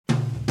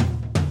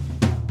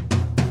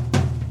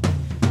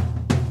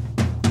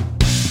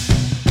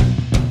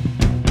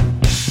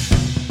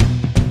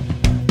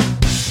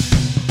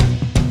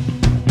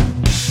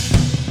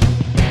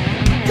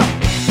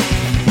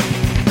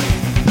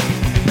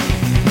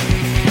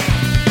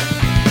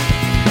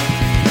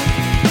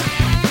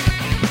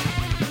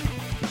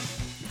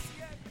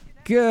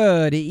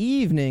Good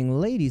evening,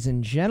 ladies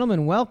and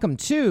gentlemen. Welcome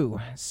to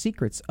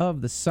Secrets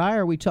of the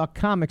Sire. We talk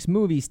comics,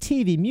 movies,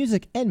 TV,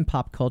 music, and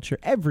pop culture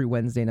every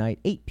Wednesday night,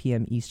 8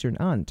 p.m. Eastern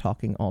on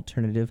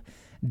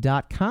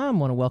TalkingAlternative.com.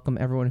 Want to welcome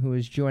everyone who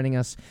is joining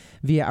us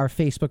via our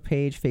Facebook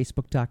page,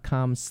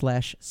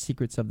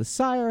 facebook.com/Secrets of the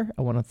Sire.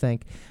 I want to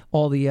thank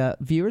all the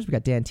viewers. We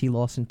got Dan T.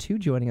 Lawson, too,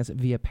 joining us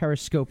via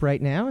Periscope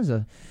right now as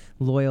a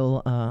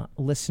loyal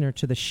listener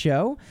to the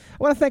show. I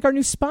want to thank our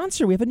new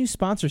sponsor. We have a new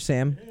sponsor,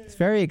 Sam. It's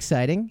very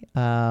exciting.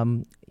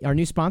 Our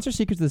new sponsor,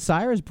 Secrets of the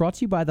Sire, is brought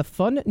to you by the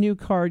fun new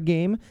card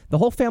game the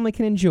whole family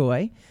can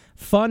enjoy,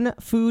 Fun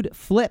Food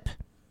Flip.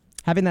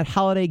 Having that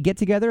holiday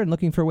get-together and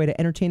looking for a way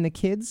to entertain the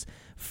kids?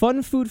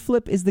 Fun Food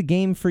Flip is the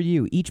game for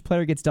you. Each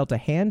player gets dealt a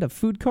hand of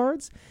food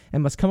cards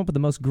and must come up with the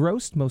most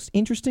gross, most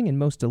interesting, and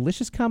most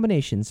delicious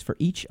combinations for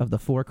each of the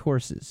 4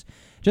 courses.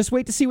 Just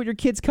wait to see what your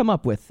kids come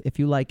up with. If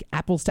you like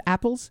apples to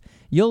apples,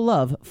 you'll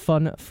love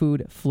Fun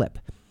Food Flip.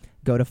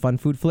 Go to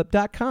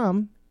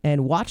funfoodflip.com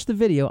and watch the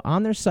video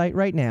on their site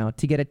right now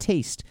to get a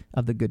taste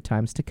of the good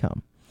times to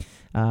come.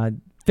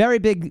 Very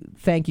big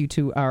thank you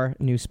to our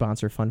new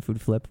sponsor, Fun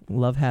Food Flip.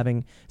 Love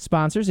having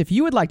sponsors. If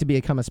you would like to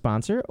become a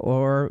sponsor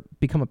or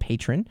become a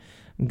patron,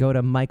 go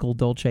to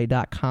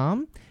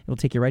michaeldolce.com. It'll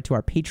take you right to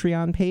our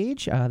Patreon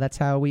page. That's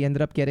how we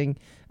ended up getting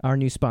our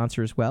new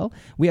sponsor as well.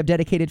 We have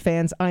dedicated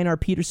fans, Einar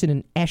Peterson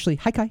and Ashley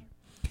Haikai.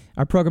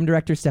 Our program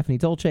director, Stephanie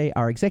Dolce.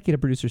 Our executive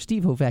producer,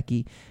 Steve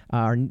Hovecki.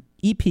 Our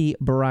EP,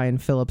 Brian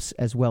Phillips,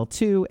 as well,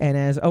 too. And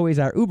as always,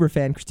 our Uber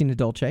fan, Christina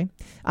Dolce.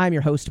 I'm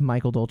your host,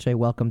 Michael Dolce.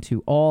 Welcome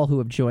to all who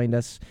have joined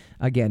us,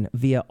 again,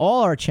 via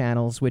all our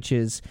channels, which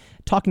is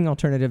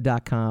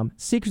TalkingAlternative.com,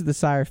 Secrets of the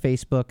Sire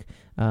Facebook,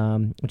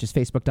 which is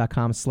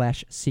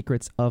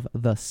Facebook.com/Secrets of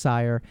the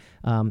Sire,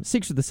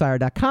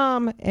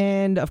 SecretsoftheSire.com,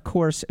 and, of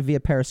course, via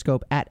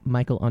Periscope at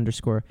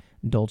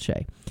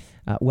Michael_Dolce.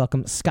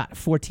 Welcome Scott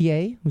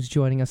Fortier, who's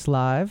joining us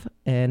live,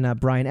 and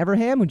Brian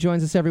Everham, who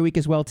joins us every week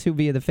as well, too,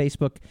 via the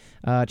Facebook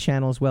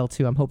channel as well,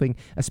 too. I'm hoping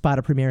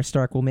Espada Primera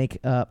Stark will make...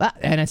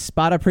 and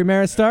Espada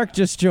Primera Stark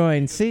just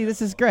joined. See,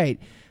 this is great.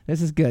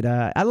 This is good.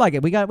 I like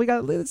it. We got.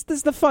 This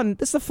is the fun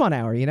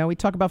hour, you know? We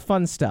talk about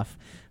fun stuff.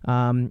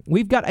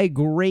 We've got a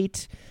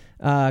great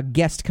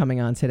guest coming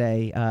on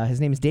today.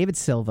 His name is David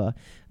Silva.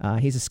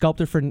 He's a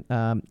sculptor for,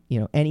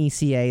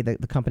 NECA,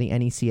 the company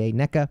NECA,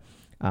 NECA.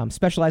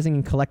 Specializing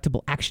in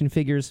collectible action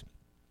figures.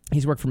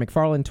 He's worked for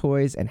McFarlane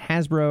Toys and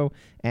Hasbro,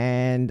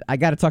 and I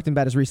got to talk to him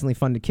about his recently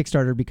funded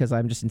Kickstarter because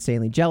I'm just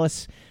insanely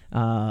jealous.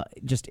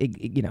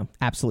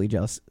 Absolutely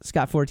jealous.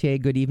 Scott Fortier,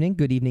 good evening.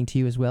 Good evening to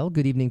you as well.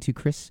 Good evening to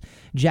Chris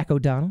Jack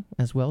O'Donnell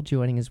as well,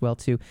 joining as well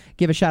too.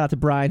 Give a shout out to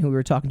Brian, who we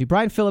were talking to.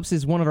 Brian Phillips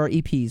is one of our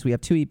EPs. We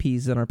have 2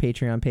 EPs on our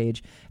Patreon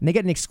page, and they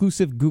get an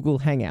exclusive Google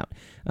Hangout.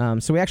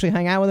 So we actually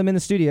hang out with them in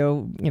the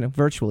studio,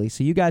 virtually.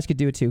 So you guys could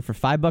do it too for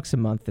 $5 a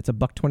month. It's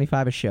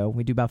 $1.25 a show.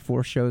 We do about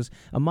 4 shows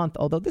a month.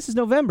 Although this is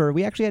November,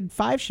 we actually had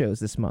 5 shows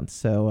this month.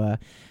 So,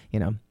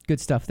 good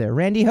stuff there.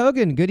 Randy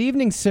Hogan, good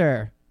evening,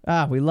 sir.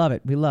 We love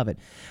it. We love it.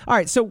 All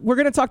right, so we're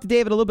going to talk to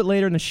David a little bit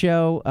later in the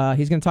show.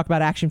 He's going to talk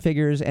about action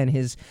figures and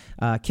his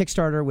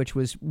Kickstarter, which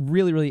was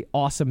really, really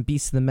awesome.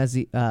 Beasts of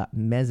the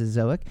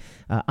Mesozoic.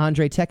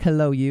 Andre Tech,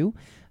 hello you.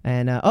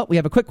 And, we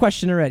have a quick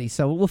question already,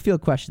 so we'll field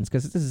questions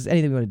because this is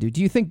anything we want to do.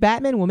 Do you think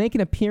Batman will make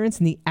an appearance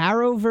in the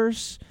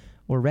Arrowverse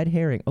or Red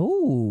Herring?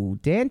 Oh,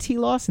 Dan T.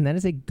 Lawson, that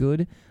is a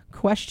good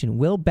question.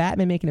 Will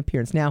Batman make an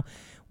appearance? Now,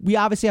 we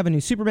obviously have a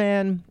new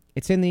Superman.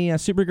 It's in the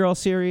Supergirl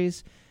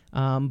series,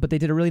 but they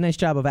did a really nice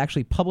job of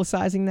actually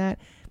publicizing that.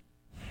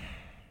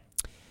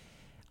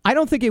 I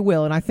don't think it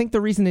will, and I think the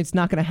reason it's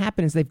not going to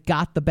happen is they've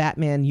got the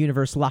Batman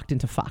universe locked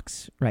into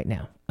Fox right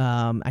now.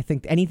 I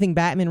think anything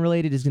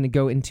Batman-related is going to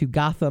go into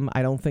Gotham.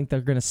 I don't think they're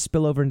going to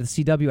spill over into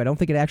the CW. I don't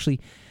think it actually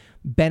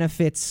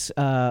benefits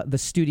the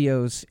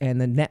studios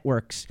and the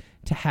networks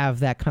to have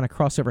that kind of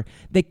crossover.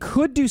 They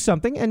could do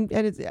something, and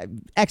it's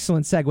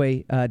excellent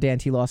segue, Dan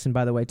T. Lawson,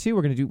 by the way, too.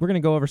 We're gonna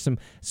go over some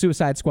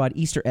Suicide Squad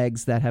Easter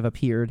eggs that have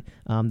appeared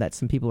that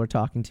some people are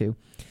talking to.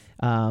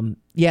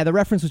 The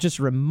reference was just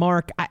a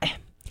remark.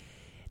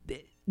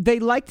 They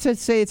like to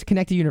say it's a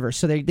connected universe,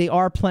 so they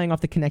are playing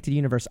off the connected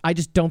universe. I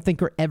just don't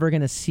think we're ever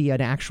going to see an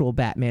actual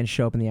Batman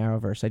show up in the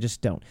Arrowverse. I just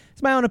don't.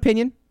 It's my own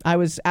opinion. I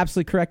was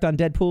absolutely correct on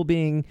Deadpool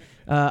being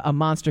a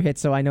monster hit,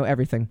 so I know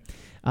everything.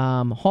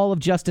 Hall of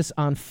Justice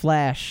on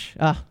Flash.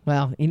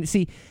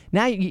 See,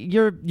 now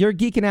you're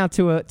geeking out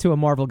to a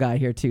Marvel guy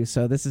here too.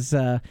 So this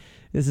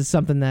is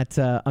something that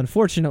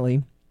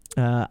unfortunately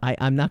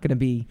I'm not going to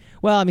be.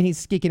 Well, I mean,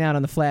 he's geeking out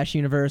on the Flash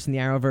universe and the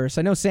Arrowverse.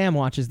 I know Sam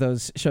watches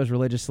those shows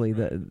religiously.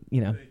 They had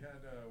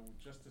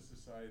Justice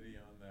Society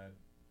on that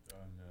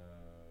on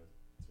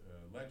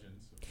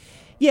Legends.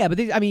 Yeah, but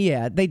they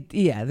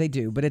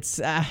do. But it's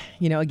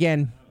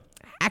again.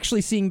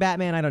 Actually seeing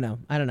Batman, I don't know.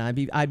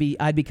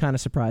 I'd be kind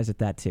of surprised at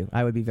that too.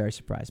 I would be very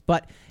surprised.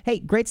 But hey,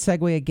 great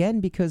segue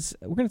again because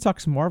we're going to talk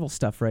some Marvel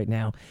stuff right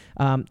now.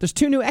 There's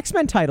 2 new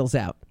X-Men titles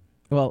out.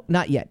 Well,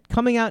 not yet.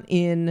 Coming out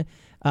in.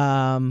 So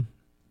I'm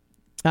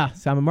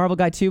a Marvel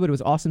guy too, but it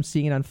was awesome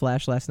seeing it on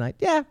Flash last night.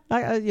 Yeah,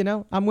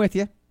 I'm with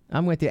you.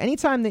 I'm with you.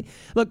 Anytime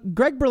look,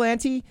 Greg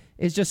Berlanti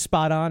is just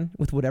spot on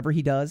with whatever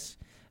he does.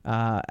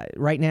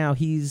 Right now,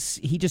 he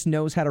just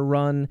knows how to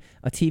run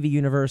a TV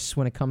universe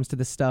when it comes to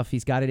this stuff.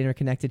 He's got it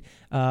interconnected.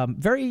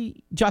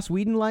 Very Joss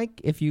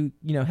Whedon-like, if you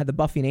had the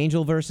Buffy and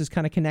Angel verses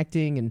kind of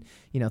connecting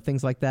and,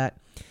 things like that.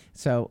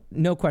 So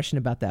no question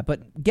about that.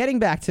 But getting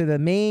back to the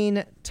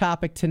main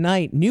topic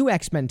tonight, new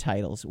X-Men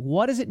titles.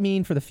 What does it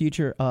mean for the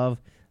future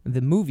of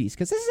the movies?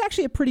 Because this is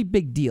actually a pretty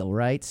big deal,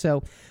 right?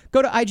 So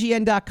go to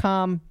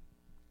IGN.com.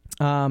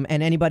 And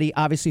anybody,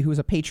 obviously, who is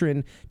a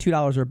patron,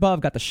 $2 or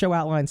above, got the show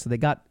outline, so they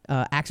got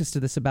access to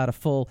this about a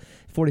full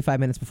 45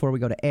 minutes before we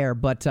go to air.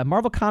 But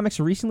Marvel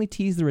Comics recently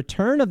teased the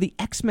return of the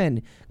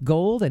X-Men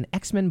Gold and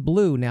X-Men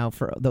Blue. Now,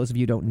 for those of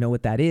you who don't know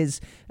what that is,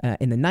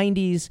 in the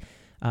 90s,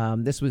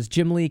 this was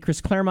Jim Lee, Chris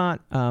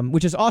Claremont,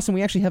 which is awesome.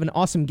 We actually have an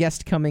awesome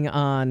guest coming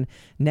on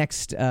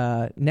next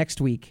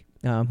week,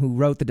 who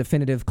wrote the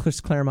definitive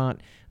Chris Claremont,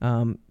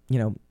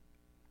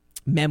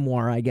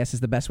 memoir, I guess is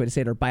the best way to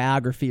say it, or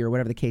biography, or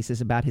whatever the case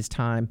is, about his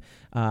time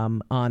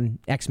on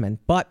X-Men.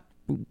 But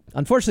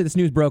unfortunately, this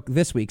news broke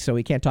this week, so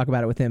we can't talk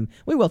about it with him.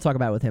 We will talk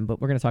about it with him,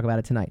 but we're going to talk about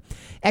it tonight.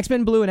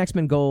 X-Men Blue and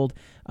X-Men Gold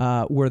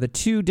were the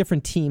two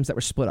different teams that were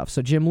split up.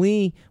 So Jim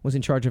Lee was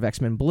in charge of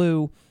X-Men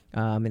Blue,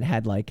 and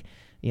had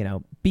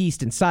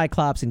Beast and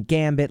Cyclops and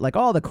Gambit,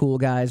 all the cool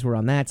guys were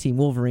on that team.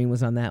 Wolverine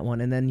was on that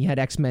one. And then you had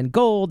X-Men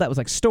Gold, that was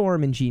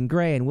Storm and Jean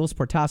Grey, and Will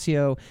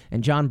Portacio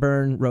and John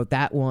Byrne wrote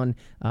that one.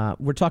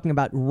 We're talking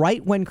about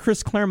right when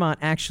Chris Claremont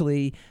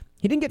he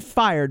didn't get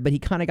fired, but he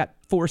kind of got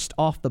forced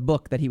off the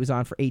book that he was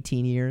on for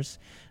 18 years.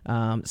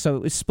 So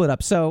it was split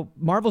up. So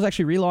Marvel's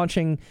actually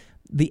relaunching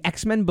the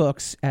X-Men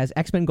books as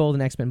X-Men Gold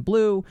and X-Men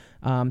Blue,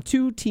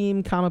 two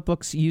team comic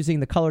books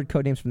using the colored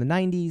code names from the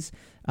 90s.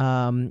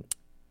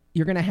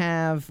 You're going to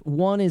have,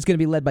 one is going to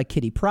be led by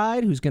Kitty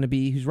Pryde, who's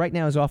right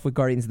now is off with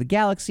Guardians of the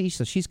Galaxy,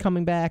 so she's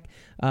coming back.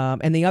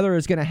 And the other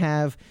is going to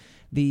have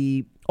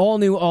the all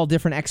new, all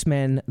different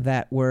X-Men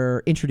that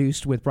were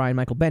introduced with Brian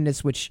Michael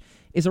Bendis, which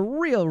is a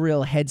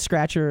real head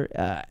scratcher.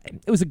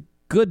 It was a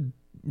good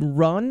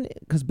run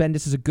because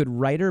Bendis is a good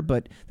writer,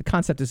 but the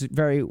concept is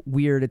very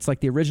weird. It's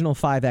like the original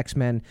 5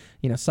 X-Men,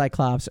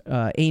 Cyclops,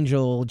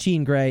 Angel,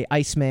 Jean Grey,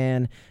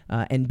 Iceman,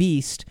 and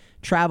Beast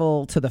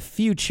travel to the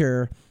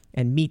future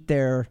and meet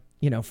their,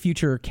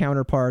 future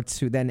counterparts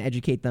who then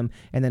educate them,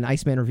 and then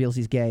Iceman reveals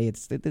he's gay.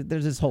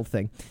 There's this whole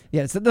thing.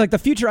 Yeah, it's like the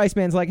future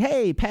Iceman's like,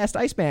 hey, past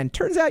Iceman,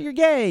 turns out you're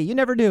gay. You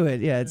never knew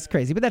it. Yeah, it's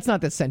crazy, but that's not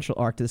the central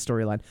arc to the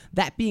storyline.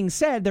 That being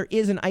said, there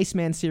is an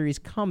Iceman series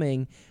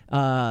coming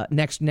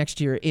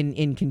next year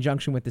in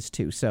conjunction with this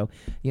too. So,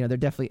 they're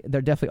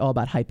definitely all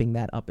about hyping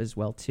that up as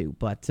well too.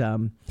 But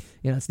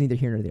it's neither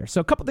here nor there. So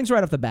a couple things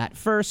right off the bat.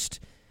 First,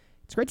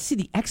 it's great to see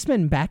the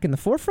X-Men back in the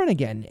forefront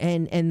again,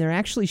 and they're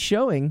actually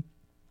showing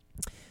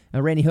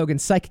Randy Hogan,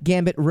 Psych,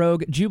 Gambit,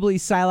 Rogue, Jubilee,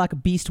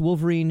 Psylocke, Beast,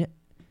 Wolverine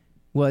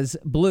was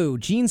blue.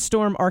 Jean,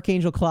 Storm,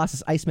 Archangel,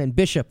 Colossus, Iceman,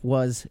 Bishop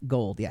was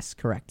gold. Yes,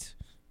 correct.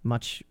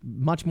 Much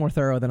more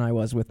thorough than I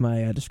was with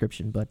my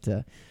description, but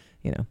I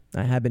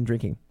have been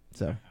drinking,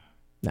 so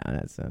no,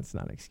 that's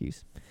not an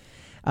excuse.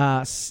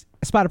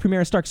 Spot of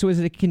Primera Stark. So is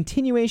it a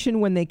continuation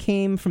when they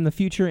came from the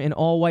future in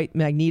all-white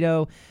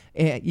Magneto?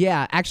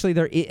 Yeah, actually,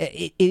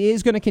 it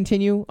is going to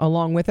continue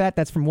along with that.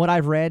 That's from what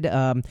I've read.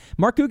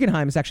 Mark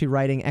Guggenheim is actually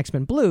writing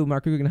X-Men Blue.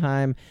 Mark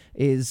Guggenheim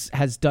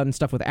has done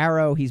stuff with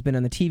Arrow. He's been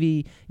in the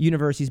TV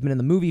universe. He's been in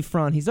the movie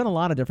front. He's done a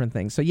lot of different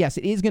things. So yes,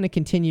 it is going to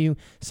continue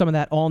some of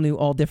that all-new,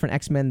 all-different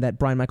X-Men that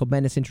Brian Michael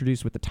Bendis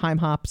introduced with the time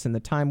hops and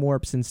the time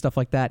warps and stuff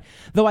like that.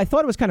 Though I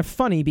thought it was kind of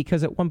funny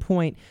because at one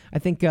point, I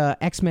think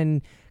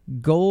X-Men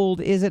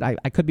Gold, is it? I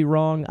could be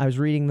wrong. I was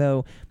reading,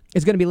 though,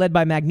 is going to be led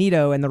by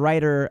Magneto, and the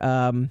writer,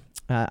 and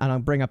I'll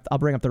bring up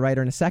the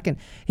writer in a second.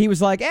 He was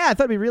like, I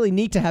thought it'd be really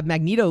neat to have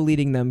Magneto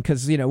leading them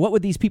because, what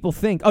would these people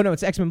think? Oh, no,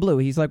 it's X-Men Blue.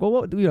 He's like, well,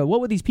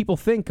 what would these people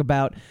think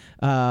about,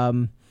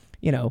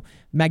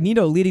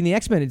 Magneto leading the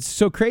X-Men? It's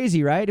so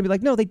crazy, right? It'd be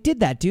like, no, they did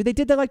that, dude. They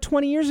did that like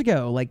 20 years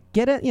ago. Like,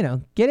 get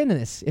into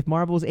this. If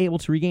Marvel was able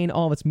to regain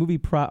all of its movie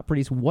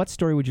properties, what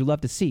story would you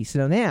love to see?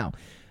 So now,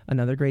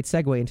 another great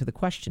segue into the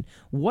question.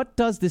 What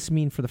does this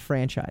mean for the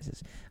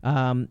franchises?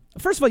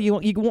 First of all, you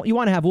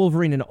want to have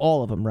Wolverine in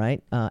all of them,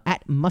 right?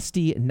 At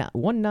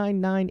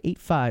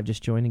Musty19985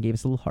 just joined and gave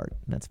us a little heart.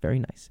 That's very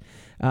nice.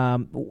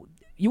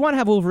 You want to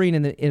have Wolverine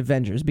in the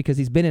Avengers because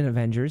he's been in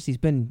Avengers. He's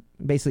been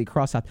basically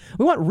cross-out.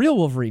 We want real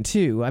Wolverine,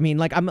 too. I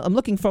mean, I'm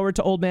looking forward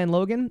to Old Man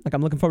Logan.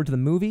 I'm looking forward to the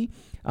movie.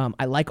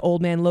 I like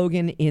Old Man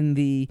Logan in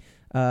the,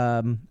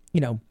 what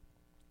do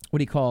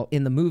you call,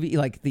 in the movie,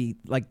 like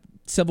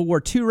Civil War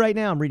 2 right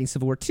now. I'm reading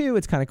Civil War 2.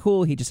 It's kind of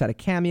cool. He just had a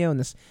cameo in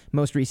this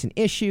most recent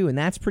issue, and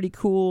that's pretty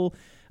cool.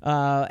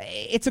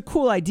 It's a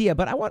cool idea,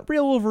 but I want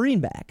real Wolverine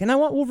back. And I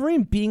want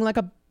Wolverine being like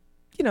the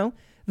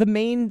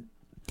main...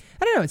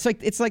 I don't know. It's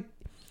like...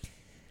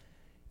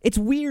 It's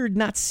weird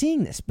not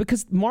seeing this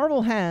because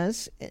Marvel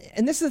has...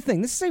 And this is the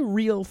thing. This is a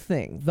real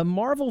thing. The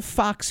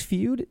Marvel-Fox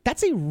feud,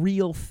 that's a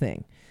real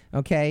thing.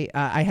 Okay,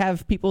 I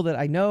have people that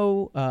I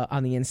know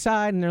on the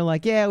inside, and they're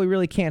like, yeah, we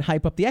really can't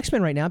hype up the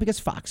X-Men right now because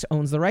Fox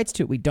owns the rights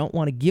to it. We don't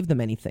want to give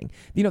them anything.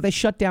 You know, they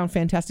shut down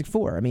Fantastic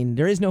Four. I mean,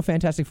 there is no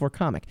Fantastic Four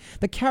comic.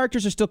 The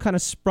characters are still kind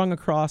of sprung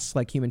across,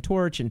 like Human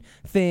Torch and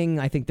Thing.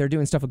 I think they're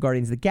doing stuff with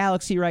Guardians of the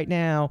Galaxy right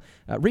now.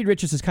 Reed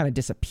Richards has kind of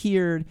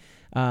disappeared.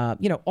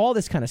 All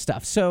this kind of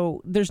stuff.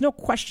 So there's no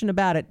question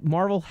about it.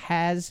 Marvel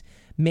has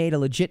made a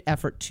legit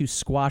effort to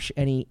squash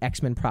any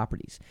X-Men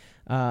properties.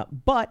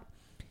 But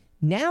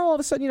now, all of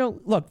a sudden,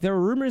 look, there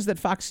were rumors that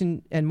Fox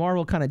and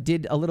Marvel kind of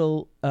did a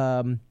little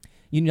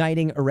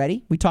uniting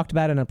already. We talked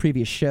about it on a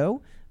previous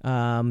show.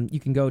 You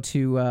can go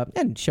to,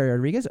 and Sherry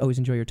Rodriguez, always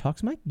enjoy your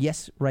talks, Mike.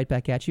 Yes, right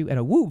back at you. And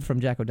a woo from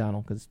Jack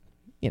O'Donnell, because,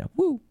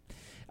 woo.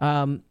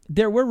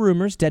 There were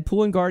rumors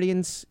Deadpool and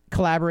Guardians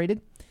collaborated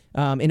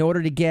in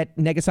order to get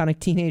Negasonic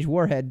Teenage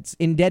Warheads.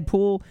 In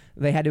Deadpool,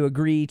 they had to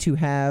agree to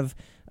have,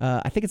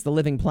 I think it's the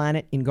Living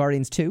Planet in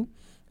Guardians 2.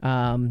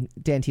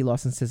 Dan T.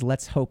 Lawson says,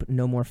 let's hope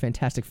no more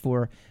Fantastic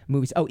Four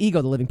movies. Oh,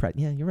 Ego, the Living Planet.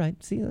 Yeah, you're right.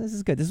 See, this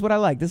is good. This is what I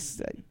like.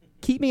 This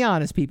keep me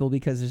honest, people,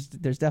 because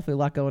there's definitely a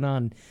lot going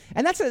on.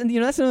 And that's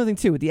another thing,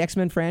 too, with the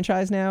X-Men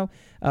franchise now,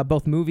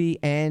 both movie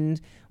and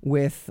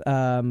with,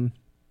 the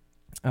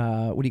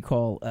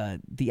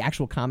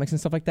actual comics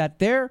and stuff like that.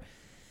 Their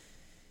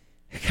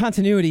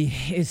continuity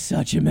is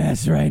such a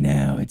mess right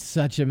now. It's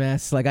such a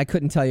mess. Like, I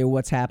couldn't tell you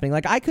what's happening.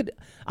 Like, I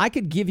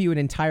could give you an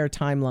entire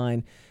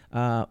timeline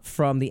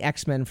from the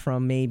X-Men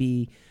from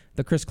maybe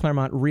the Chris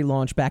Claremont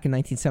relaunch back in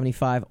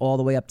 1975 all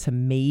the way up to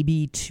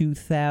maybe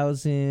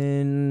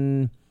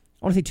 2000.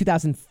 I want to say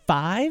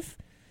 2005,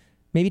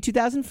 maybe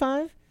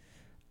 2005.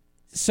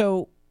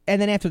 So, and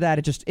then after that,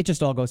 it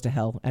just all goes to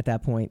hell at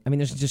that point. I mean,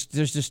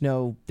 there's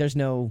no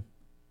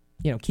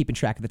keeping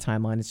track of the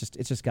timeline.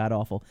 It's just god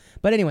awful.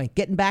 But anyway,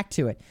 getting back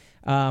to it,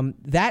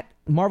 that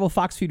Marvel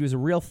Fox feud was a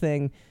real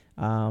thing,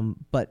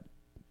 but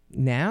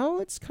now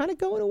it's kind of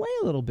going away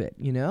a little bit,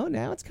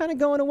 Now it's kind of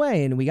going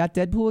away, and we got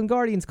Deadpool and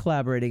Guardians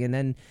collaborating, and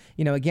then,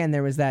 again,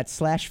 there was that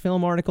Slash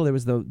Film article. There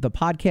was the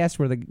podcast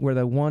where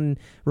the one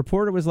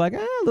reporter was like,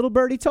 little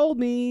birdie told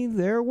me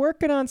they're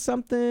working on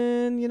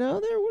something,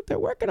 they're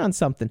working on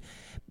something.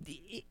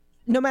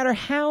 No matter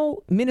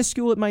how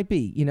minuscule it might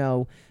be,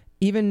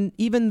 even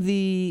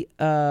the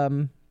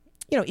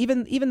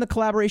even the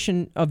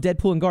collaboration of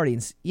Deadpool and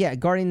Guardians. Yeah,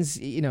 Guardians,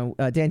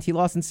 Dan T.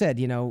 Lawson said,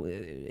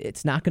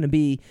 it's not going to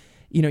be,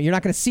 you're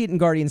not going to see it in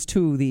Guardians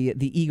 2,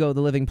 the Ego,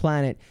 the Living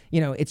Planet.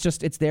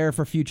 It's there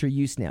for future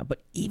use now.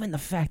 But even the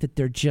fact that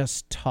they're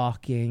just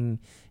talking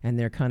and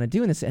they're kind of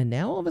doing this, and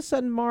now all of a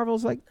sudden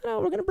Marvel's like, no,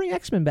 we're going to bring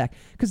X-Men back.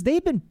 Because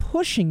they've been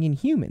pushing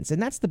Inhumans,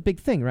 and that's the big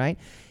thing, right?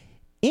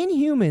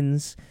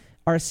 Inhumans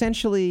are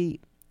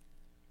essentially...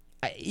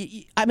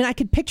 I mean, I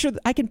can picture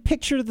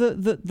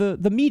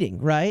the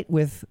meeting, right,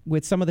 with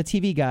some of the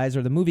TV guys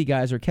or the movie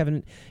guys or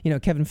Kevin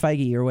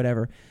Feige or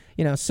whatever.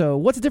 So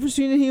what's the difference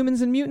between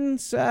Inhumans and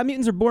mutants?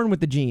 Mutants are born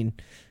with the gene.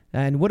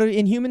 And what do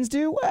Inhumans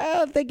do?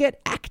 Well, they get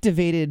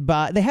activated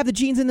they have the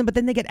genes in them, but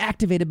then they get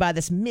activated by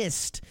this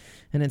mist.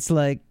 And it's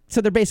like,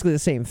 so they're basically the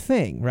same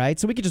thing, right?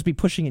 So we could just be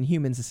pushing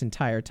Inhumans this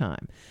entire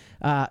time.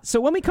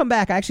 So when we come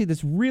back, actually,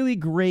 this really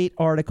great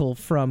article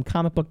from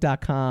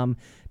comicbook.com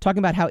talking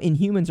about how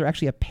Inhumans are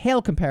actually a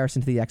pale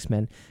comparison to the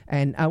X-Men.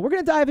 And we're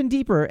going to dive in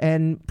deeper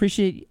and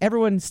appreciate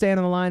everyone staying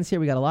on the lines here.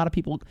 We got a lot of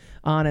people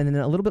on. And then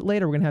a little bit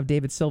later, we're going to have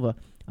David Silva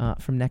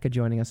from NECA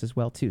joining us as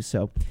well, too.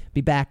 So be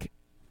back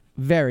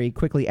very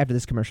quickly after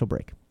this commercial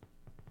break.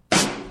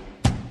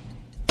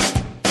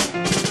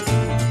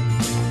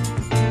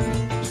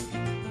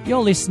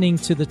 You're listening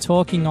to the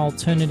Talking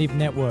Alternative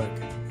Network.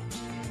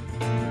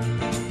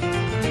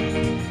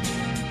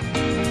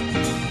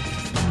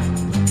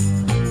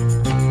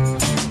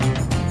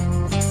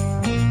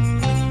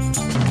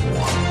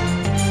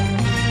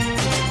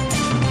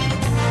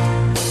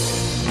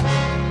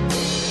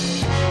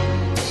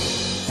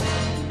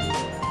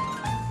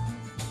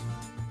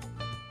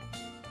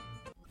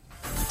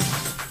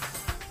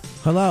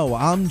 Hello,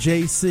 I'm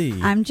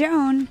JC. I'm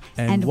Joan.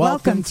 And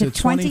welcome to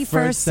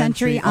 21st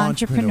Century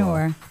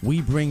Entrepreneur.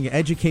 We bring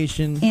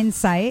education,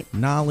 insight,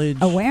 knowledge,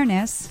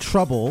 awareness,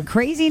 trouble,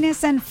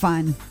 craziness, and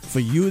fun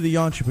for you, the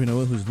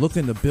entrepreneur who's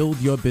looking to build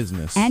your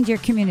business and your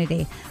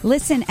community.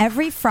 Listen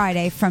every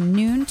Friday from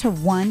noon to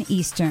 1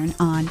 Eastern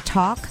on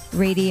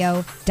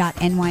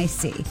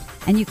talkradio.nyc.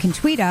 And you can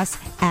tweet us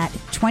at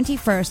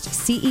 21st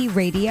CE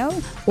Radio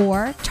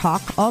or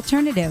Talk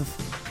Alternative.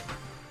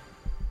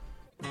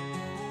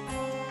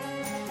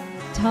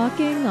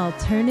 Talking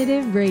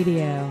Alternative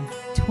Radio,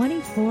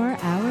 24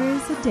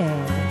 hours a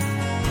day.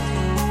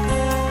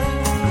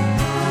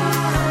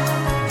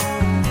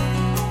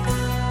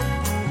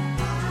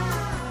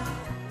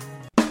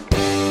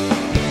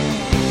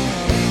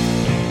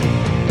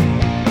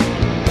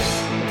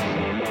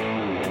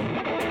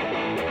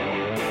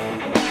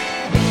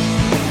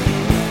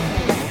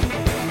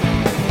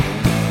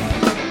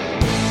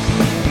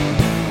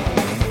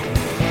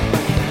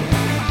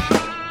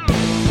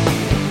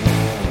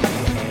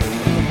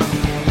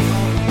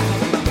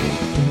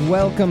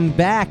 Welcome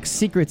back,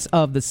 Secrets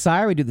of the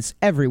Sire. We do this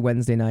every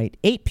Wednesday night,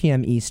 8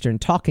 p.m. Eastern,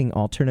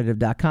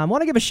 talkingalternative.com. I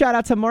want to give a shout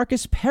out to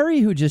Marcus Perry,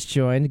 who just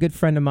joined, a good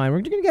friend of mine.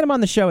 We're going to get him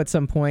on the show at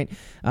some point.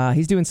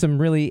 He's doing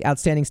some really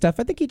outstanding stuff.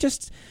 I think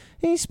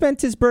he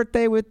spent his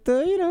birthday with,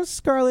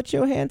 Scarlett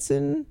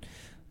Johansson,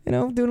 doing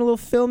a little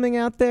filming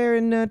out there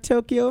in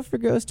Tokyo for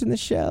Ghost in the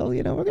Shell.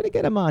 We're going to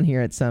get him on here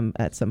at some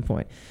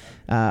point.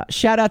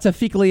 Shout out to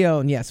Fika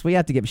Leone. Yes, we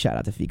have to give a shout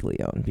out to Fika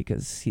Leone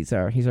because he's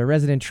our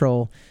resident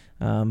troll.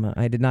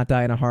 I did not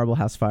die in a horrible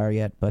house fire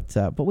yet, but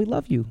we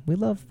love you.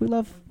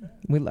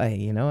 Hey,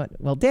 you know what?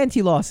 Well, Dan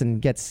T. Lawson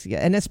gets,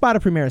 and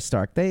Espada Primera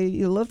Stark.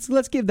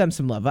 Let's give them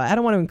some love. I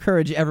don't want to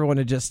encourage everyone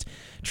to just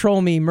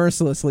troll me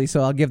mercilessly,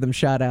 so I'll give them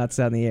shout outs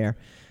on the air.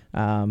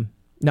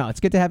 No, it's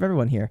good to have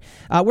everyone here.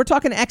 We're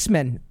talking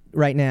X-Men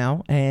right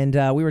now, and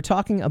we were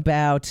talking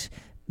about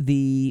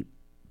the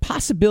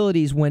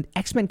possibilities when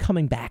X-Men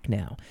coming back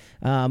now.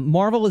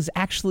 Marvel is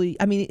actually,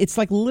 it's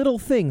like little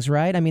things,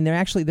 right?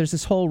 There's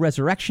this whole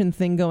resurrection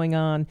thing going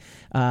on.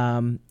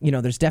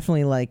 There's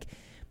definitely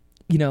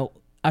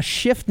a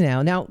shift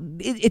now. Now,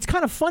 it's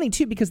kind of funny,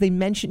 too, because they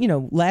mentioned,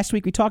 last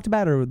week we talked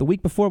about it, or the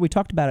week before we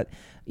talked about it,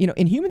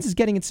 Inhumans is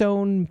getting its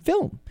own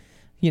film.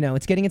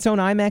 It's getting its own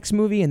IMAX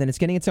movie, and then it's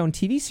getting its own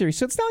TV series.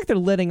 So it's not like they're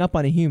letting up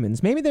on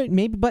Inhumans.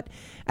 Maybe, but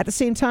at the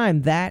same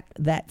time, that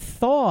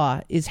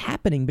thaw is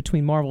happening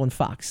between Marvel and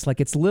Fox. Like,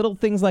 it's little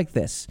things like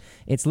this.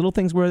 It's little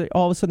things where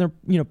all of a sudden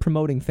they're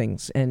promoting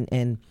things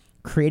and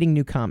creating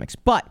new comics.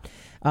 But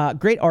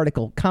great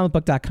article,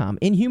 comicbook.com.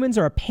 Inhumans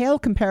are a pale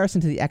comparison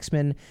to the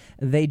X-Men.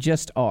 They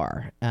just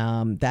are.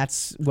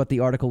 That's what the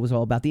article was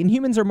all about. The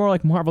Inhumans are more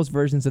like Marvel's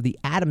versions of the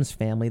Addams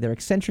Family. They're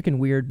eccentric and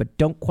weird, but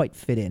don't quite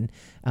fit in.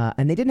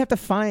 And they didn't have to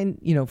find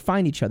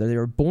each other. They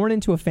were born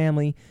into a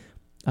family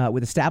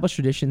with established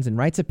traditions and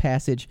rites of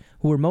passage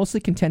who were mostly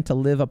content to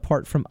live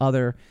apart from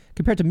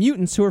compared to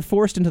mutants who are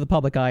forced into the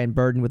public eye and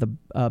burdened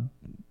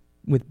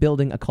with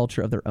building a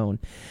culture of their own.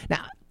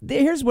 Now,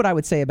 here's what I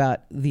would say about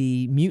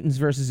the mutants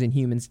versus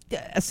Inhumans.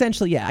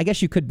 Essentially, yeah, I guess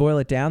you could boil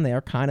it down. They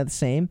are kind of the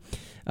same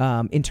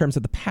in terms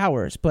of the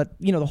powers. But,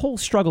 the whole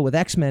struggle with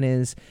X-Men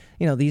is,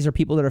 these are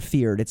people that are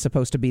feared. It's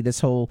supposed to be this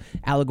whole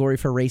allegory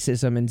for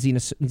racism and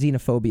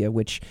xenophobia,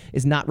 which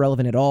is not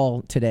relevant at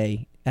all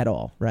today at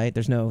all, right?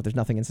 There's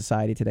nothing in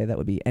society today that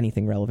would be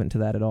anything relevant to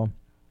that at all.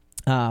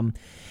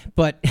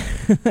 But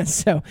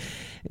so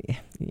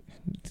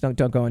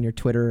don't go on your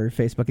Twitter or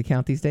Facebook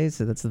account these days.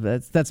 So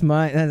that's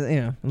my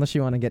unless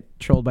you want to get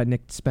trolled by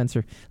Nick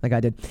Spencer like I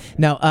did.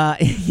 No,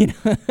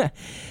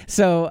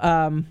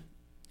 so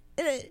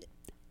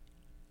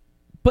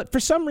but for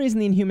some reason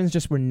the Inhumans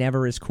just were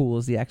never as cool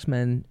as the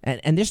X-Men,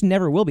 and just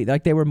never will be.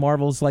 Like, they were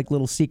Marvel's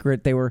little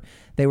secret. They were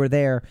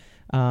there.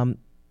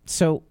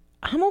 So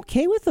I'm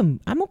okay with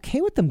them. I'm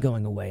okay with them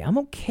going away. I'm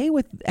okay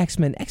with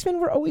X-Men. X-Men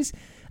were always,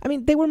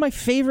 they were my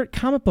favorite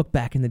comic book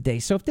back in the day.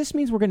 So if this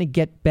means we're going to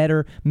get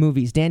better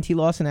movies, Dan T.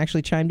 Lawson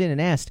actually chimed in and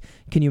asked,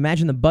 can you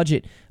imagine the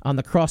budget on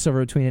the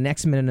crossover between an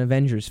X-Men and an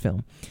Avengers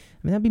film?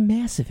 That'd be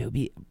massive.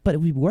 But it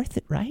would be worth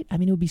it, right?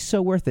 It would be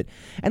so worth it.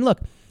 And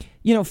look,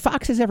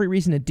 Fox has every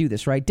reason to do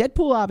this, right?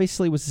 Deadpool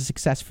obviously was a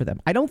success for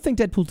them. I don't think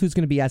Deadpool 2 is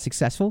going to be as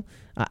successful.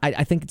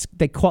 I think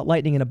they caught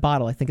lightning in a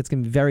bottle. I think it's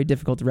going to be very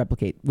difficult to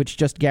replicate, which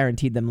just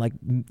guaranteed them like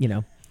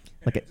a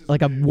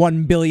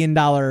 $1 billion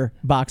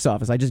box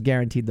office. I just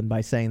guaranteed them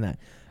by saying that.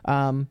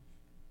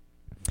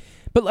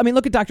 But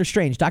look at Doctor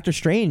Strange. Doctor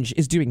Strange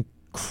is doing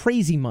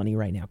crazy money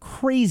right now,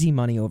 crazy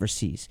money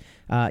overseas.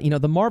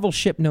 The Marvel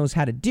ship knows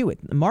how to do it.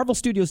 The Marvel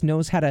Studios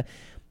knows how to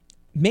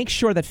make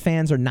sure that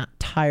fans are not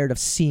tired of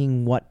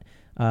seeing what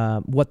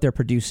they're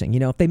producing.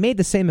 If they made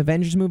the same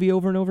Avengers movie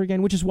over and over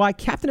again, which is why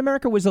Captain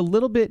America was a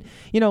little bit,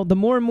 the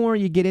more and more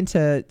you get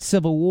into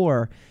Civil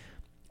War,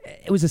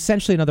 it was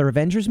essentially another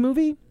Avengers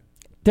movie.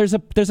 There's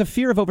a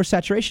fear of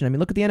oversaturation.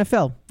 Look at the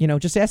NFL.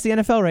 Just ask the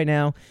NFL right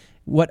now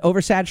what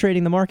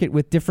oversaturating the market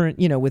with different,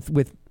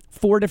 with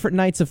 4 different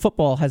nights of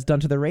football has done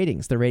to their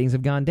ratings. Their ratings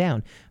have gone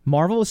down.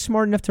 Marvel is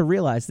smart enough to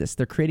realize this.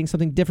 They're creating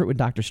something different with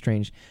Doctor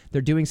Strange.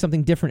 They're doing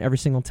something different every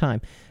single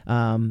time.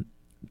 Dan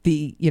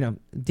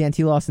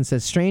T. Lawson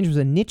says, Strange was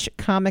a niche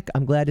comic.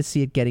 I'm glad to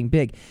see it getting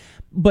big.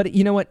 But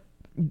you know what?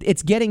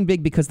 It's getting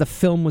big because the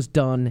film was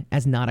done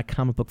as not a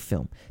comic book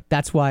film.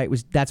 That's why it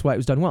was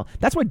done well.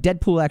 That's why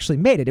Deadpool actually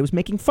made it. It was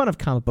making fun of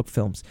comic book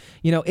films.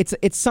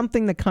 It's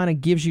something that kind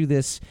of gives you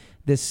this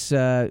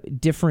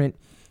different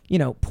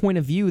point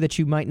of view that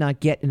you might not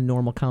get in a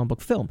normal comic book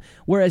film.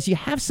 Whereas you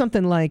have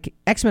something like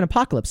X-Men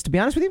Apocalypse. To be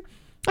honest with you,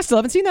 I still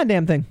haven't seen that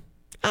damn thing.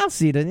 I'll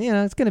see it.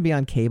 It's going to be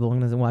on cable. I'm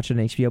going to watch it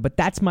on HBO. But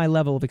that's my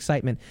level of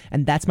excitement,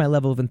 and that's my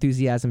level of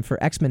enthusiasm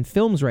for X-Men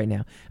films right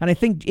now. And I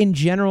think in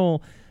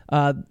general,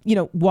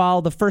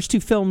 while the first 2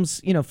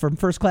 films, from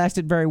First Class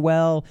did very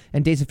well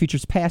and Days of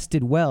Futures Past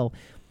did well,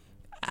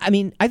 I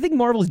think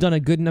Marvel's done a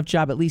good enough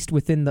job, at least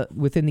within the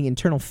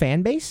internal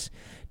fan base,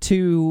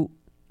 to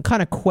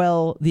kind of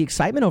quell the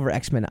excitement over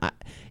X-Men.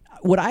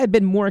 Would I have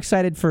been more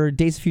excited for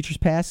Days of Futures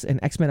Past and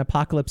X-Men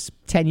Apocalypse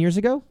 10 years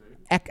ago?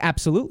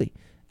 Absolutely.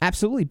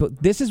 Absolutely.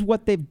 But this is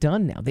what they've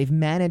done now. They've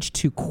managed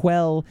to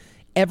quell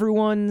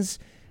everyone's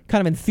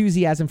kind of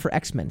enthusiasm for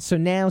X-Men. So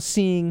now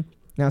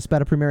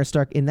Espada Primera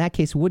Stark, in that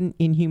case, wouldn't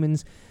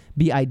Inhumans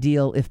be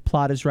ideal if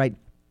plot is right?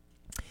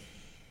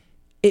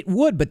 It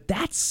would, but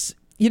that's,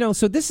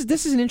 so this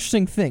is an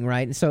interesting thing,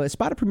 right? So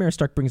Espada Primera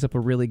Stark brings up a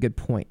really good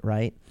point,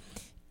 right?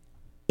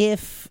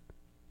 If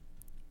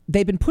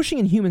they've been pushing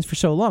Inhumans for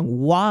so long,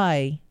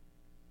 why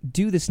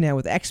do this now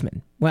with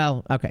X-Men?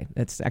 Well, okay,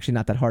 it's actually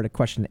not that hard a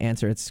question to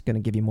answer. It's going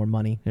to give you more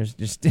money. It's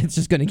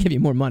just going to give you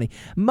more money.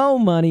 Mo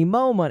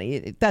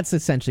money. That's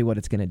essentially what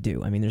it's going to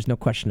do. I mean, there's no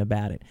question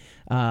about it.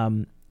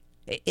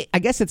 I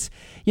guess it's,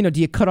 do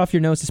you cut off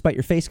your nose to spite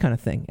your face kind of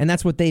thing? And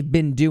that's what they've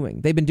been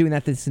doing. They've been doing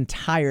that this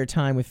entire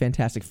time with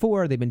Fantastic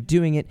Four. They've been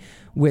doing it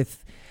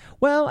with,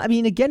 well, I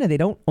mean, again, they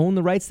don't own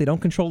the rights. They don't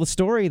control the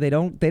story. They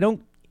don't,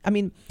 I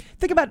mean,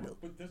 think about...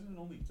 But doesn't it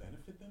only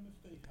benefit them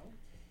if they help?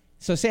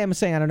 So Sam is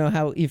saying, I don't know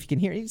how, if you can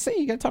hear, you say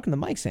you got to talk in the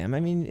mic, Sam.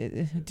 I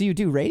mean, do you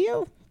do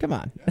radio? Come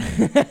on.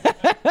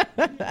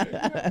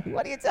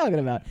 What are you talking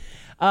about?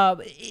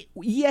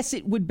 Yes,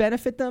 it would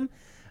benefit them.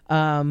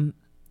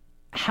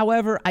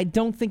 However, I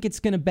don't think it's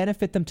going to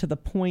benefit them to the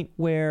point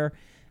where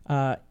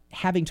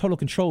having total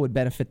control would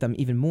benefit them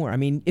even more. I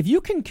mean, if you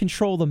can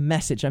control the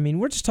message, I mean,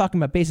 we're just talking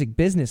about basic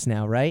business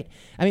now, right?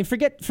 I mean,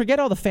 forget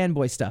all the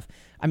fanboy stuff.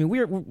 I mean,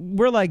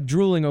 we're like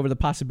drooling over the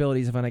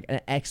possibilities of an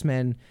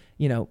X-Men,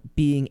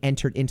 being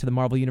entered into the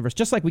Marvel universe.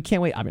 Just like we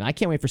can't wait. I mean, I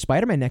can't wait for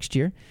Spider-Man next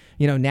year.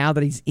 Now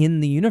that he's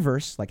in the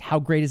universe, like how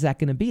great is that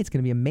going to be? It's going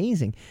to be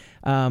amazing.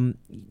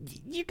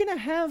 You're going to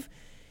have.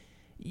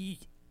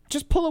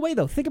 Just pull away,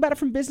 though. Think about it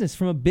from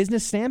a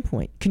business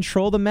standpoint.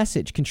 Control the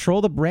message, control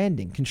the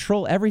branding,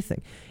 control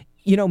everything.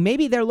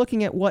 Maybe they're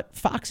looking at what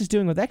Fox is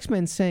doing with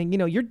X-Men, saying,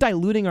 you're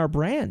diluting our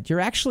brand. You're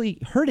actually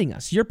hurting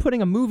us. You're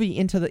putting a movie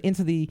into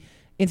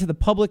the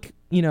public,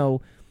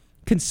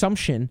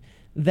 consumption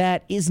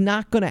that is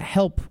not going to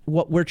help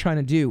what we're trying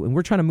to do, and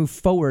we're trying to move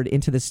forward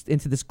into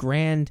this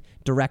grand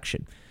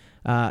direction.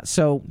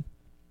 So.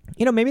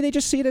 Maybe they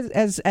just see it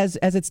as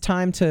it's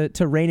time to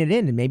rein it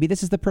in, and maybe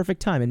this is the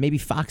perfect time, and maybe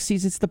Fox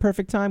sees it's the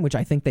perfect time, which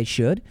I think they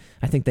should.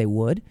 I think they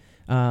would,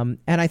 and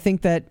I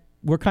think that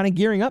we're kind of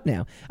gearing up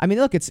now. I mean,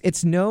 look,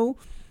 it's no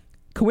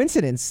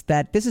coincidence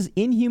that this is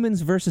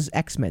Inhumans versus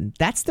X-Men.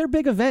 That's their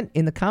big event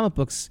in the comic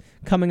books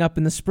coming up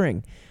in the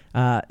spring.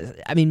 I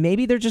mean,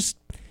 maybe they're just,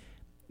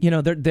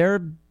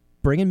 they're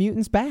bringing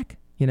mutants back.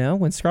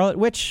 When Scarlet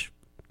Witch.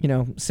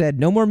 Said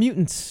no more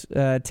mutants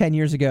 10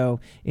 years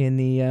ago in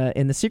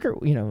the Secret,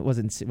 was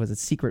it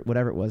Secret,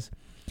 whatever it was.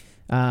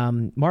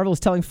 Marvel is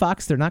telling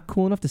Fox they're not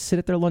cool enough to sit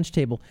at their lunch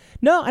table.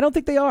 No, I don't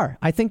think they are.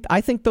 I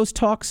think those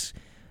talks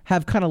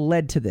have kind of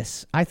led to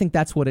this. I think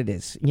that's what it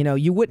is.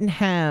 You wouldn't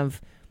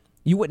have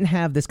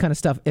this kind of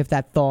stuff if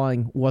that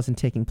thawing wasn't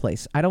taking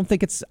place. I don't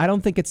think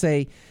it's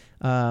a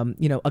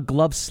a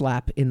glove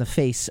slap in the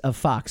face of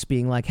Fox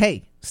being like,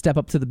 hey, step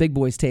up to the big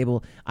boys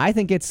table. I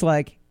think it's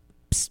like,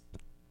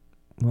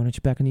 want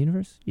you back in the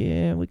universe?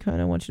 Yeah, we kind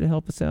of want you to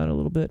help us out a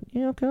little bit.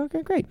 Yeah,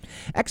 okay, great.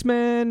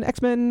 X-Men,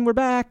 we're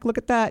back. Look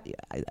at that.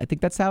 I think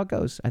that's how it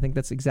goes. I think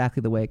that's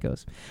exactly the way it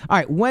goes. All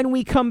right, when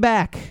we come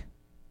back,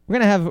 we're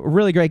going to have a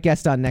really great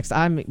guest on next.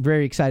 I'm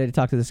very excited to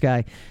talk to this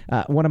guy.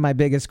 One of my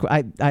biggest...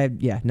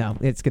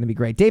 it's going to be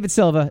great. David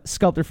Silva,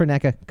 sculptor for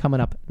NECA, coming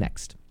up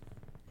next.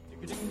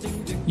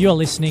 You're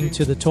listening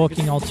to the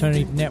Talking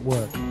Alternative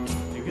Network.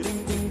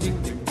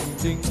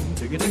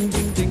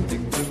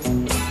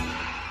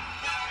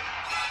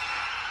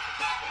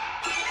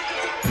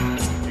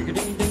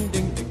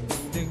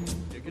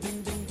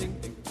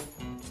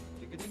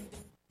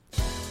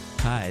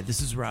 Hi,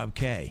 this is Rob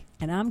Kay.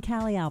 And I'm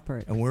Callie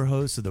Alpert. And we're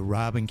hosts of The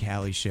Rob and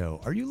Callie Show.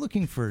 Are you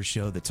looking for a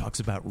show that talks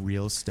about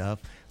real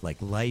stuff like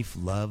life,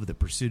 love, the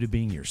pursuit of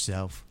being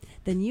yourself?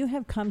 Then you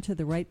have come to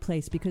the right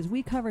place, because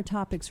we cover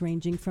topics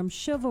ranging from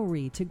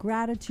chivalry to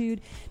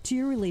gratitude to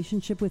your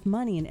relationship with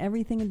money and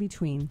everything in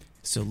between.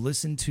 So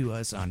listen to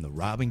us on The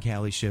Rob and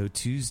Callie Show,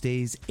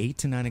 Tuesdays, 8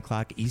 to 9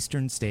 o'clock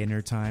Eastern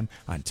Standard Time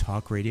on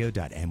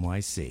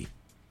talkradio.nyc.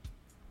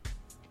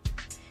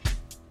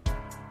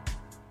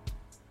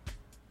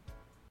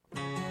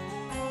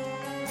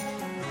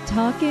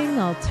 Talking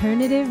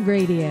Alternative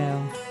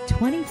Radio,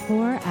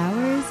 24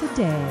 hours a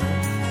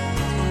day.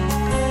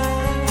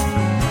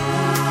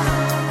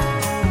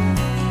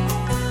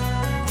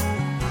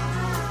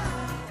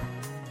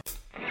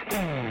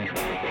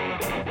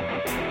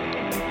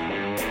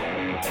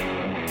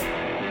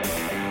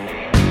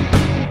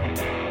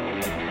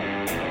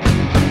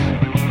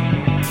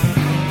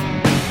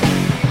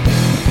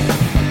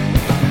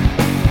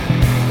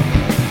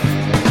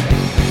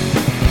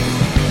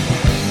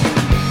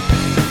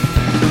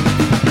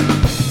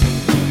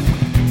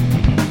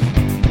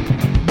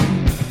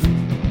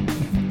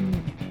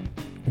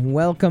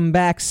 Welcome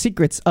back.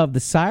 Secrets of the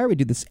Sire. We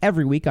do this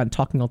every week on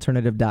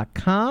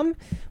TalkingAlternative.com.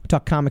 We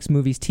talk comics,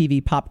 movies,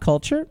 TV, pop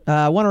culture.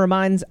 I want to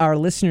remind our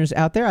listeners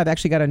out there, I've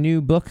actually got a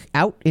new book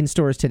out in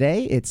stores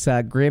today. It's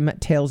Grimm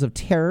Tales of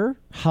Terror,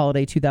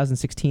 Holiday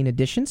 2016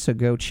 edition, so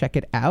go check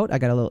it out. I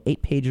got a little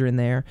 8-pager in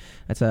there.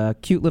 That's a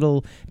cute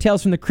little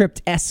Tales from the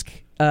Crypt-esque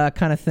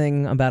kind of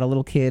thing about a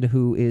little kid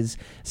who is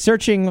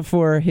searching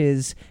for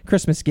his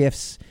Christmas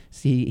gifts.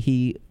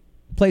 He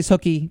plays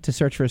hooky to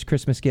search for his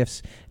Christmas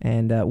gifts,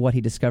 and what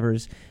he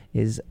discovers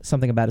is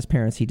something about his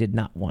parents he did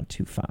not want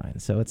to find.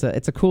 So it's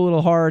a cool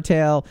little horror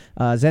tale.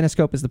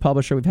 Zenescope is the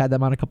publisher. We've had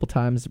them on a couple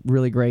times.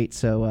 Really great.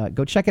 So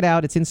go check it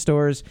out. It's in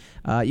stores.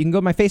 You can go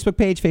to my Facebook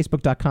page,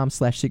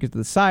 facebook.com/Secrets of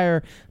the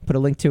Sire. Put a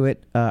link to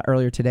it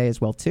earlier today as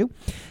well, too.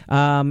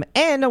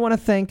 And I want to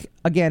thank,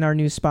 again, our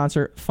new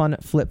sponsor, Fun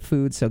Flip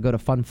Food. So go to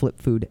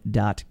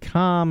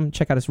funflipfood.com.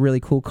 Check out this really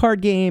cool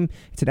card game.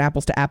 It's an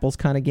apples-to-apples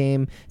kind of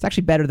game. It's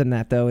actually better than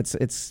that, though.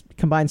 It's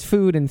combines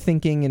food and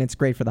thinking, and it's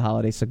great for the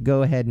holidays. So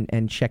go ahead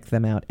and check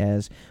them out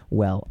as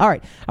well. All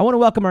right. I want to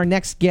welcome our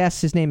next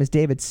guest. His name is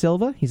David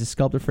Silva. He's a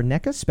sculptor for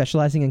NECA,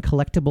 specializing in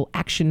collectible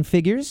action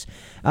figures.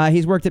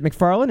 He's worked at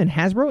McFarlane and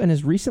Hasbro and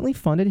has recently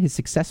funded his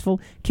successful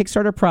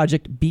Kickstarter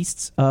project,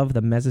 Beasts of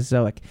the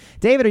Mesozoic.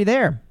 David, are you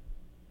there?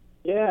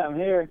 Yeah, I'm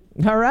here.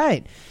 All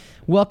right.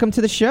 Welcome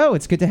to the show.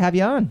 It's good to have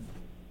you on.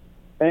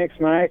 Thanks,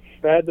 Mike.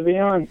 Glad to be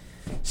on.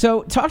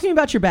 So talk to me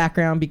about your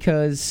background,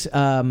 because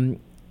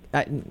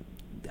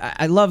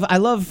I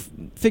love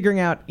figuring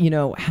out,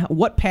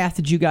 what path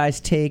did you guys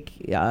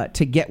take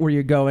to get where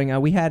you're going.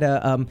 We had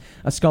a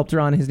sculptor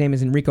on. His name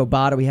is Enrico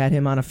Botta. We had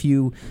him on a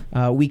few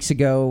weeks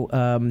ago,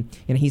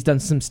 and he's done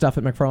some stuff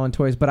at McFarlane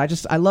Toys. But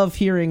I love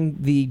hearing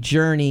the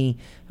journey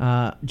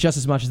just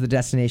as much as the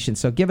destination.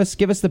 So give us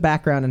the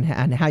background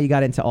and how you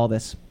got into all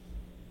this.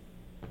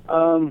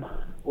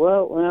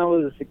 Well, when I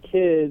was a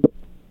kid,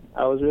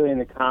 I was really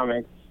into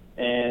comics,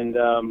 and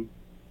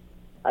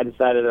I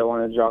decided I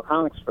wanted to draw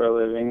comics for a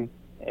living.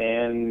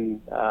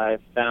 And I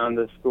found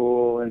a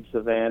school in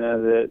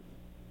Savannah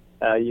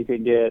that you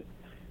could get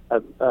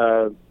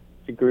a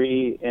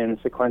degree in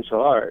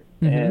sequential art,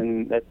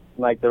 and that's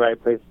like the right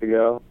place to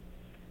go.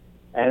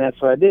 And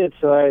that's what I did.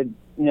 So I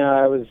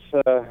was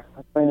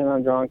planning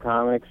on drawing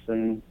comics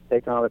and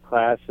taking all the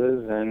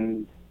classes,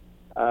 and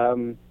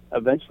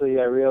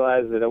eventually I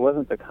realized that it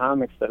wasn't the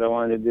comics that I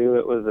wanted to do;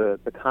 it was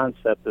the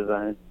concept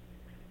design.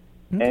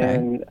 Okay.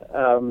 And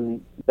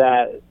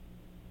that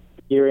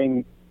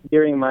during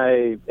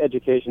my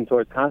education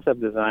towards concept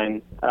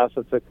design, I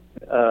also took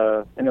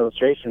an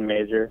illustration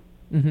major.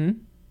 I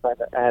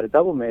had a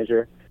double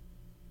major,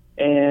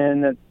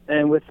 and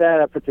with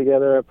that, I put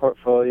together a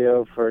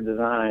portfolio for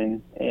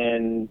design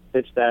and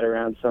pitched that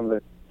around some of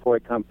the toy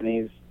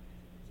companies.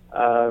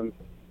 And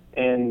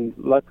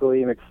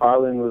luckily,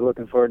 McFarlane was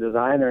looking for a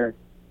designer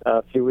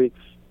a few weeks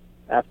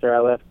after I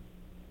left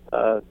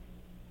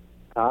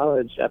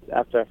college,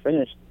 after I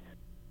finished.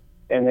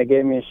 And they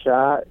gave me a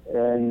shot,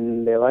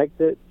 and they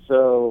liked it,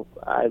 so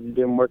I've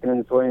been working in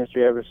the toy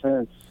industry ever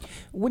since.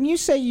 When you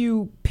say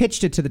you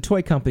pitched it to the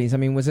toy companies, I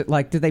mean, was it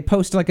like, did they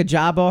post like a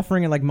job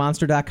offering at like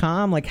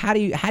Monster.com? Like, how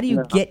do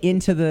you get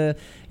into the,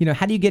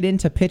 how do you get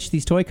into pitch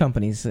these toy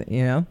companies?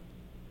 It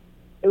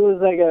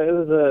was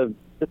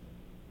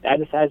I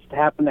just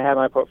happened to have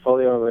my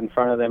portfolio in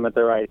front of them at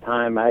the right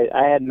time. I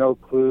had no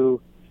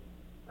clue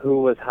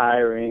who was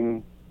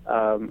hiring.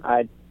 I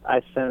must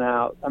have sent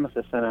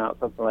out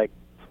something like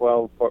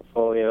 12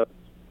 portfolios,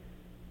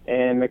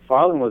 and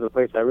McFarlane was a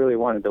place I really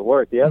wanted to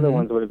work. The other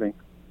ones would have been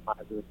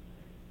positive.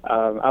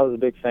 I was a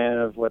big fan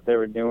of what they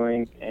were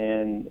doing,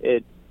 and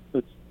it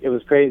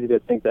was crazy to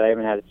think that I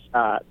even had a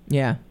shot.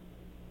 Yeah.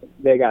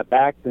 They got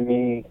back to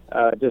me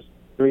just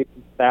 3 weeks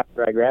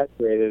after I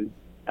graduated.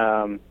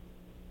 I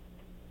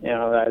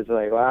was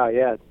like, wow,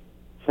 yeah,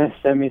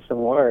 send me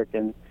some work,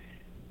 and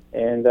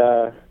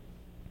I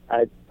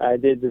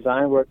did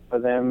design work for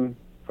them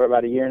for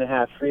about a year and a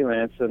half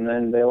freelance, and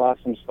then they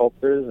lost some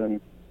sculptors, and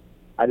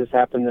I just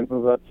happened to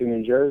move up to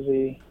New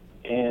Jersey,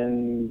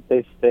 and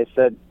they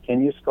said,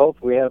 "Can you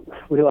sculpt? We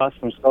lost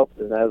some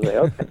sculptors." I was like,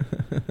 "Okay,"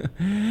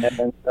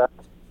 and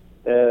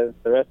the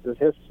rest is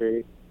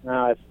history.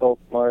 Now I sculpt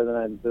more than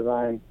I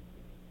design.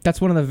 That's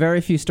one of the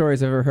very few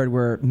stories I've ever heard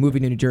where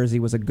moving to New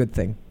Jersey was a good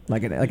thing,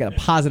 like a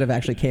positive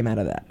actually came out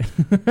of that.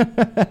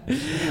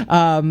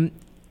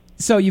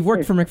 So you've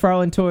worked for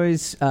McFarlane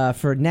Toys,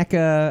 for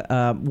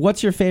NECA.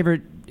 What's your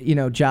favorite,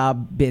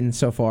 job been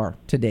so far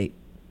to date?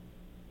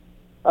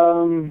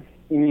 You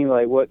mean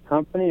like what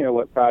company or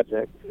what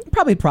project?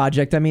 Probably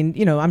project. I mean,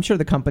 I'm sure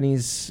the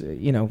companies,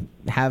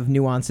 have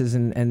nuances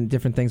and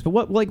different things. But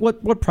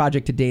what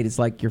project to date is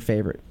like your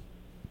favorite?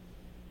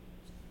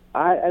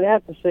 I'd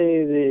have to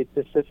say the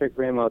Pacific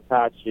Rim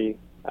Otachi.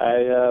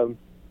 I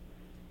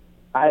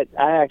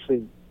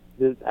actually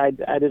did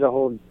a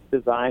whole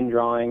design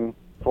drawing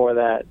for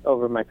that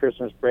over my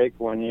Christmas break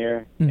one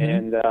year,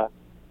 and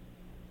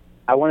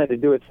I wanted to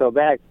do it so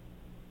bad.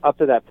 Up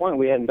to that point,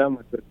 we hadn't done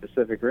much with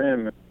Pacific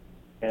Rim,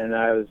 and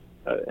I was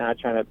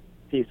trying to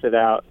piece it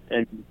out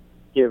and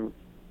give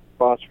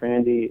Boss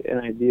Randy an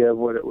idea of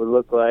what it would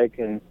look like,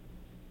 and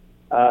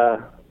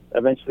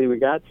eventually we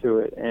got to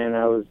it, and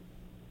I was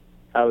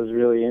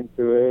really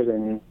into it,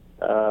 and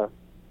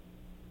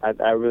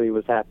I really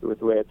was happy with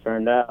the way it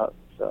turned out.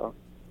 So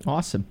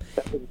awesome.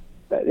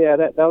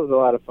 That was a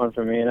lot of fun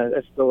for me, and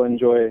I still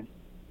enjoy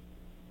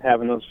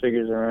having those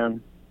figures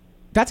around.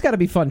 That's got to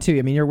be fun too.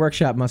 I mean, your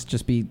workshop must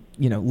just be,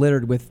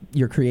 littered with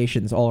your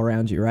creations all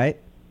around you, right?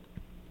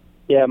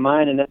 Yeah,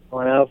 mine and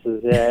everyone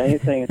else's. Yeah,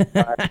 anything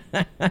inspired.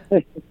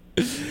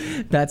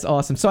 That's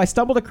awesome. So I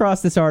stumbled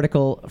across this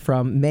article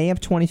from May of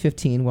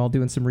 2015 while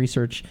doing some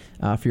research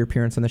for your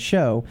appearance on the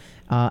show.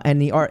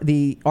 And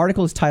the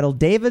article is titled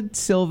 "David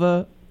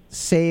Silva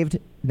Saved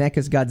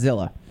NECA's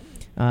Godzilla."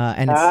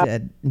 And it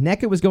said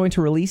NECA was going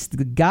to release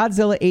the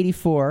Godzilla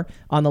 84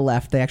 on the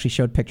left. They actually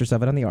showed pictures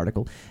of it on the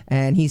article.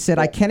 And he said,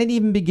 I can't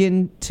even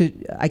begin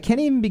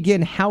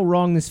how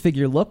wrong this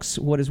figure looks.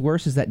 What is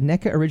worse is that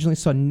NECA originally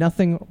saw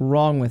nothing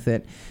wrong with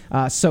it.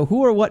 So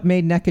who or what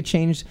made NECA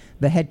change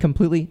the head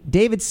completely?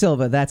 David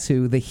Silva, that's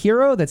who. The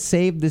hero that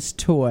saved this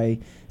toy.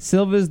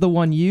 Silva is the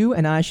one you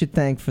and I should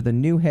thank for the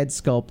new head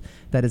sculpt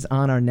that is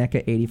on our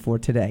NECA 84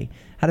 today.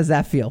 How does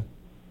that feel?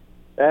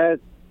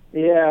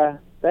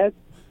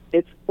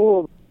 It's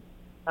cool.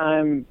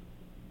 I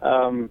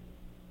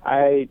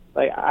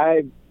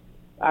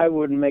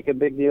wouldn't make a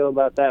big deal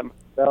about that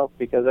myself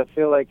because I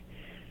feel like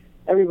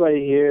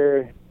everybody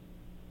here,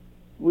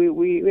 we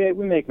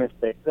make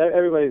mistakes.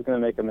 Everybody's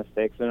going to make a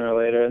mistake sooner or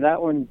later, and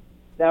that one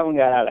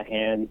got out of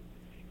hand.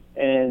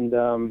 And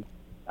I'm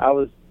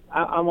always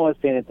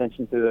paying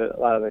attention to a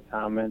lot of the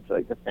comments,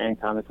 like the fan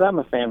comments. I'm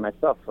a fan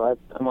myself, so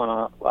I'm on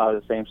a lot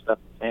of the same stuff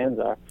the fans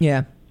are.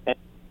 Yeah.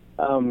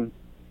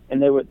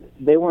 And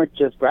they weren't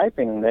just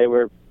griping; they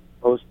were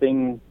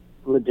posting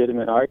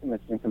legitimate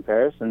arguments and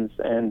comparisons.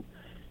 And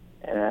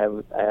I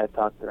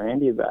talked to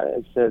Randy about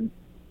it. I said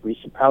we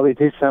should probably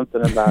do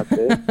something about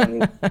this.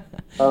 And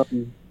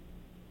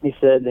he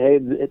said, "Hey,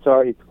 it's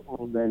already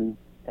told." And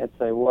I'd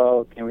say,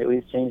 "Well, can we at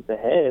least change the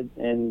head?"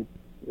 And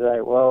he's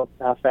like, "Well,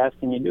 how fast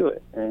can you do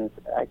it?" And it's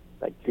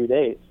like 2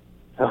 days.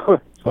 So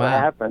that's what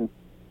happened.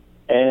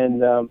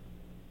 And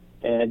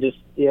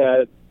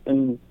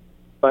and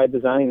by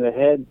designing the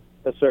head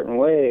a certain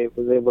way, it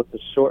was able to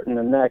shorten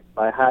the neck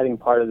by hiding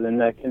part of the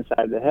neck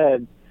inside the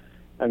head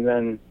and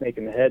then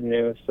making the head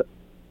new. So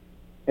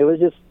I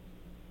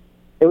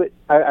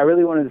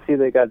really wanted to see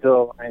the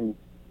Godzilla line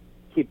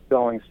keep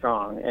going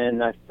strong,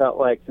 and I felt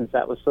like since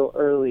that was so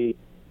early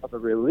of a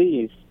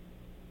release,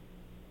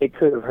 it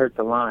could have hurt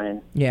the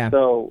line. Yeah.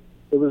 So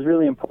it was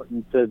really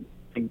important to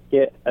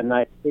get a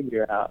nice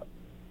figure out.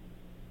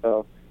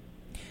 So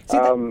see,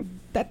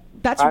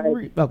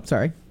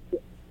 sorry.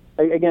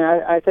 Again,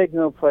 I take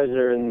no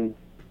pleasure in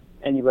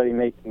anybody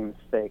making a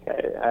mistake.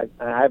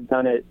 I've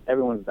done it.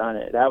 Everyone's done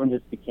it. That one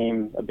just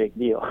became a big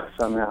deal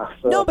somehow.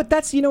 So. No, but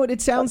that's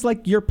it sounds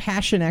like your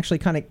passion actually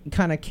kind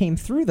of came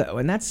through though,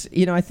 and that's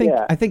I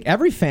think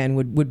every fan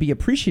would be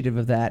appreciative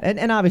of that.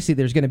 And obviously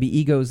there's going to be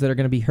egos that are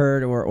going to be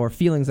hurt or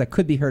feelings that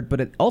could be hurt,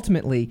 but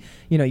ultimately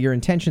your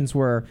intentions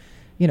were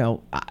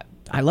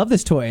I love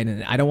this toy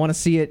and I don't want to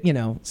see it.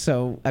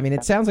 So I mean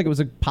it sounds like it was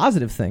a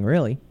positive thing,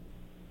 really.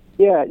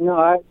 Yeah.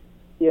 No.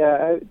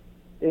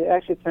 It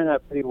actually turned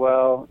out pretty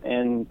well,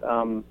 and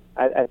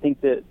I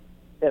think that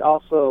it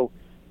also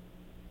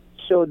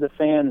showed the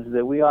fans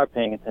that we are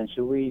paying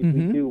attention. We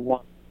do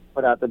want to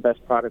put out the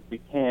best product we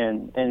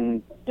can,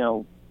 and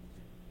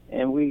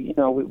we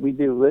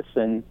do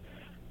listen.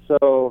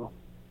 So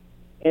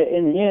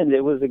in the end,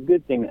 it was a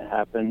good thing that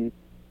happened.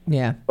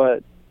 Yeah,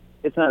 but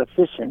it's not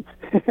efficient.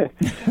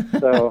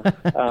 So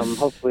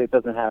hopefully it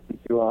doesn't happen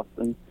too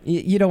often.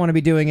 You don't want to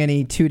be doing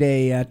any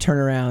 2-day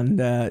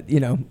turnaround,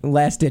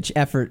 last-ditch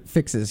effort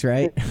fixes,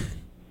 right?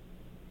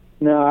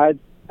 No,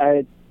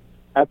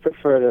 I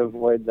prefer to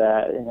avoid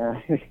that.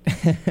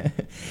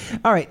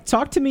 All right,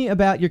 talk to me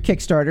about your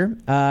Kickstarter.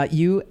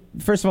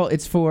 First of all,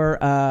 it's for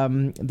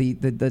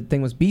the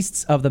thing was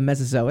Beasts of the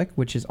Mesozoic,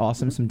 which is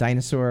awesome. Some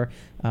dinosaur,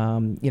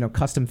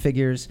 custom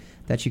figures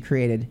that you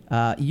created.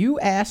 You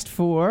asked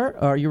for,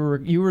 or you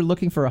were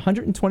looking for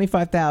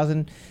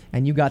 $125,000,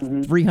 and you got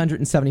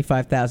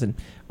 $375,000.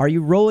 Are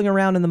you rolling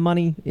around in the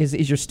money?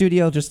 Is your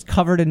studio just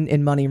covered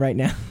in money right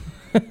now?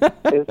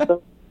 It's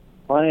so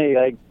funny.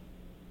 Like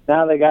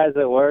now, the guys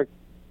at work.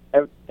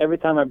 Every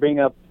time I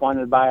bring up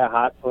wanting to buy a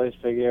Hot Toys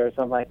figure or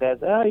something like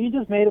that, you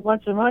just made a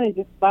bunch of money.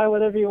 Just buy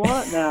whatever you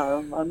want now.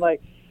 I'm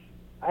like,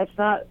 it's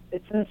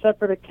in a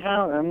separate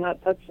account. I'm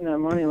not touching that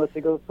money unless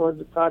it goes towards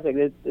the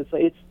project.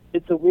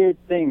 It's a weird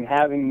thing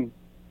having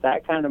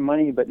that kind of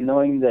money, but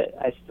knowing that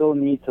I still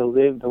need to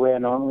live the way I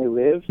normally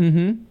live.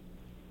 Mm-hmm.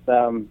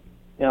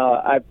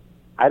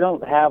 I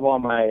don't have all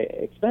my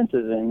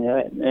expenses in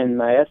yet, and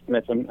my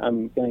estimates.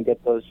 I'm going to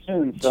get those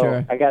soon, so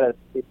sure. I got to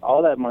keep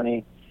all that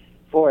money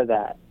for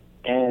that.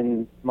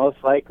 And most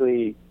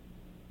likely,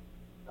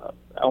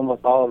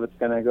 almost all of it's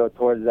going to go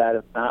towards that,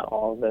 if not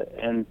all of it.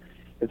 And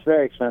it's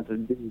very expensive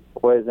to do these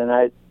toys.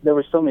 And there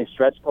were so many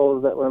stretch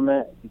goals that were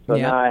met. So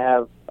now I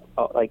have,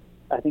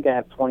 I think I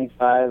have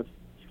 25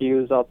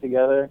 SKUs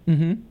altogether.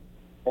 Mm-hmm.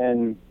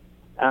 And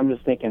I'm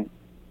just thinking,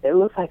 it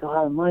looks like a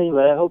lot of money,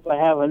 but I hope I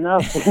have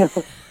enough.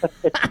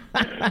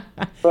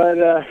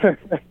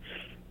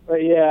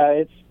 But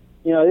yeah,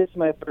 this is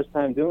my first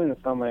time doing this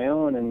on my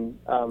own, and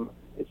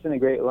it's been a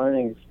great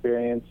learning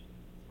experience.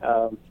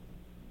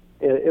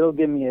 It'll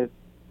give me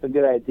a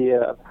good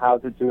idea of how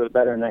to do it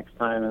better next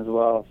time as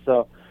well.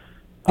 So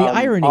the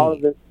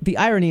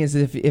irony is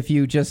if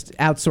you just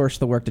outsource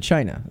the work to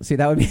China. See,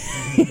 that would be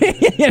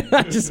hey,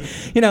 this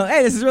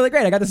is really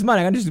great. I got this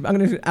money. I'm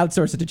going to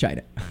outsource it to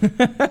China.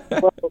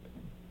 Well,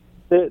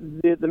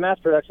 the mass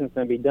production is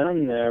going to be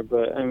done there,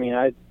 but I mean,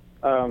 I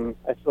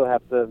still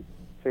have to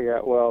figure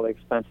out what all the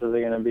expenses are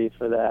going to be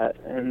for that,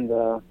 and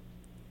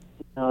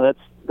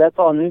that's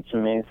all new to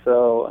me.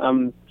 So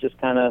I'm just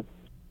kind of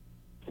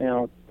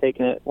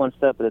taking it one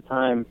step at a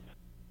time.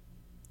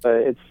 But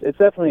it's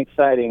definitely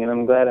exciting, and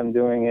I'm glad I'm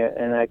doing it.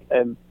 And I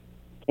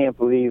can't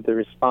believe the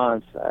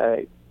response.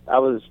 I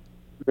was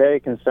very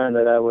concerned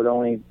that I would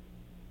only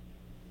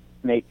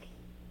make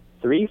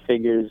 3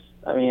 figures.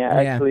 I mean,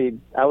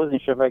 I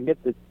wasn't sure if I'd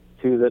get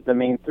to the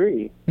main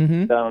 3.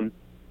 Mm-hmm.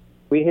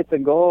 We hit the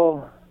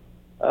goal,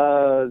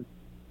 I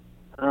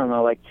don't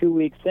know, like 2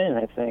 weeks in,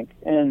 I think.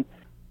 And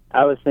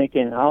I was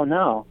thinking, oh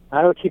no,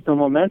 how do I keep the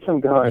momentum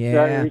going? Yeah.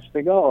 Try to reach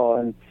the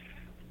goal.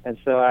 And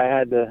so I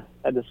had to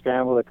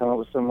scramble to come up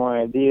with some more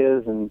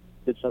ideas and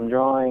did some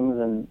drawings.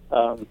 And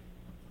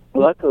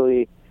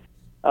luckily,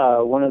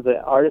 one of the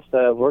artists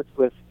that I've worked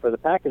with for the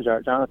package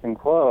art, Jonathan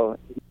Kuo,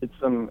 he did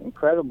some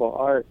incredible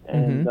art,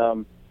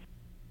 and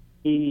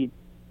he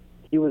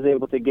was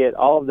able to get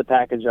all of the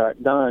package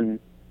art done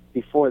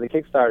before the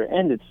Kickstarter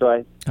ended.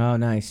 So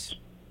nice.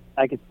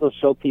 I could still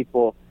show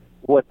people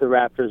what the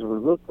Raptors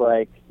would look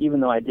like, even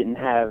though I didn't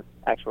have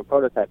actual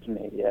prototypes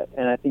made yet.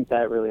 And I think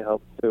that really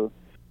helped too.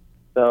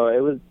 So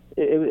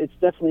it's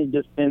definitely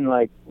just been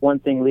like one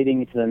thing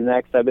leading to the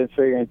next. I've been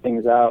figuring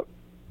things out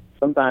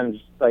sometimes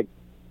like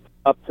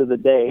up to the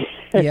day.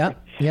 Yeah.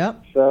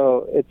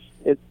 So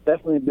it's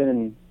definitely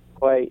been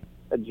quite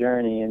a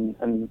journey, and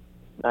I'm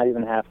not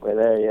even halfway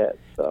there yet.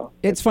 So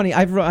it's funny.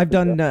 I've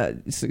done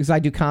because I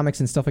do comics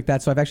and stuff like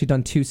that. So I've actually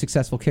done 2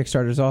 successful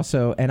Kickstarters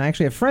also, and I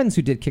actually have friends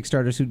who did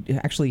Kickstarters who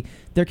actually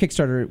their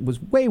Kickstarter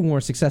was way more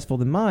successful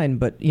than mine.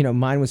 But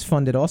mine was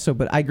funded also.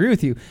 But I agree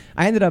with you.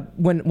 I ended up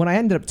when I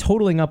ended up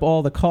totaling up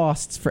all the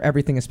costs for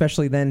everything,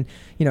 especially then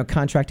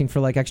contracting for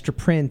like extra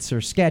prints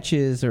or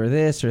sketches or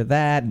this or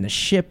that and the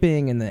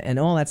shipping and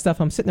all that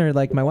stuff. I'm sitting there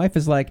like my wife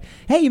is like,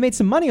 "Hey, you made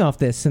some money off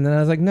this," and then I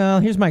was like, "No,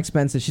 here's my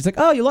expenses." She's like,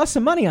 "Oh, you lost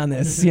some money on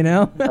this,"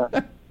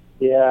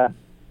 Yeah,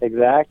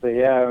 exactly.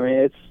 Yeah, I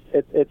mean,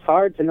 it's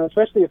hard to know,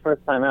 especially the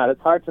first time out. It's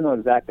hard to know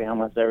exactly how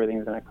much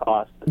everything's going to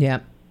cost.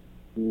 Yeah.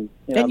 And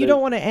you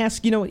don't want to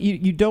ask. You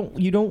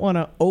don't want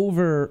to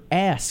over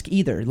ask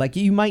either. Like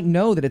you might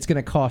know that it's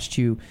going to cost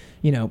you,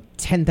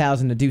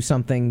 $10,000 to do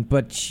something,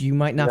 but you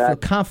might not feel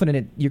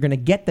confident you're going to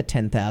get the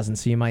 $10,000.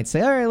 So you might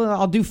say, all right, well,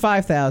 I'll do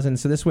 $5,000.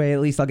 So this way, at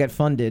least I'll get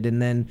funded. And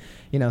then,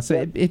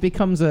 it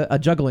becomes a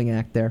juggling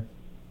act there.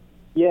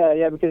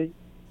 Yeah, because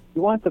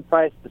you want the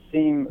price to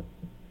seem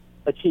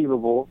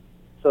achievable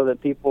so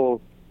that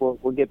people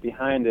will get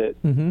behind it.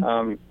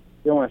 Mm-hmm. You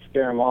don't want to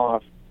scare them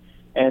off.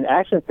 And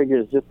action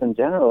figures just in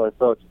general are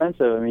so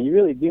expensive. I mean, you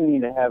really do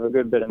need to have a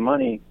good bit of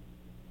money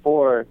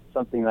for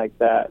something like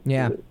that.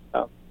 Yeah.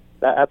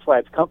 That's why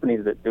it's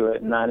companies that do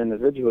it, not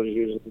individuals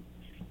usually.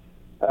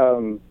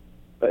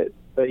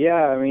 But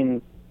yeah, I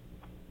mean,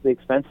 the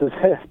expenses,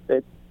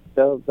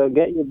 they'll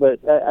get you,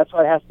 but that's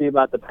why it has to be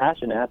about the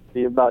passion. It has to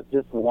be about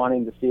just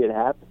wanting to see it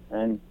happen.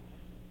 And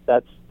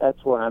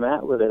that's where I'm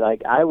at with it.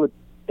 Like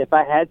if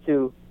I had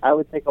to, I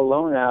would take a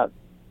loan out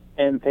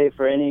and pay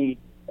for any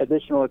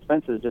additional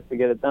expenses just to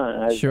get it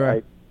done.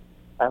 Sure.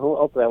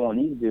 Hopefully I won't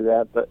need to do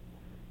that, but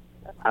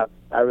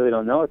I really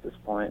don't know at this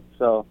point.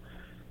 So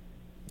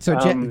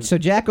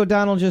Jack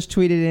O'Donnell just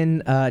tweeted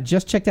in,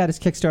 just checked out his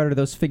Kickstarter.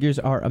 Those figures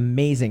are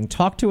amazing.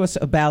 Talk to us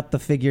about the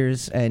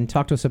figures and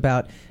talk to us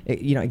about,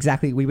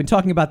 exactly. We've been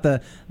talking about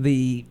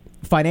the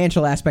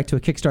financial aspect to a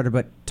Kickstarter,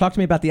 but talk to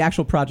me about the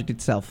actual project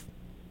itself.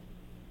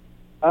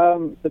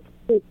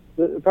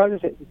 The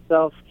project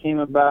itself came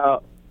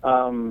about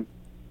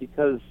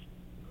because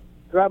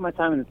throughout my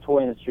time in the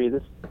toy industry,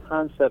 this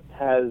concept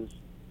has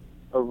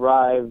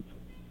arrived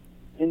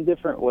in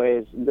different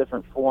ways, in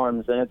different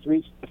forms, and it's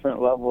reached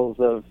different levels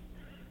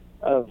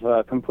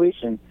of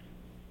completion.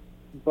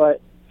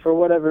 But for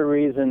whatever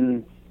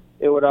reason,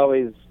 it would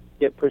always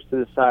get pushed to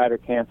the side or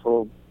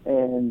canceled.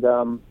 And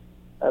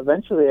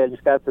eventually I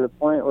just got to the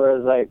point where I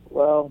was like,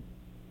 well,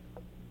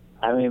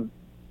 I mean,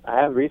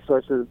 I have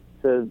resources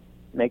to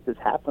make this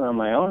happen on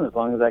my own as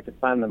long as I could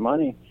find the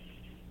money.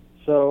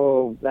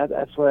 So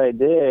that's what I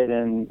did,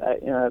 and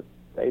I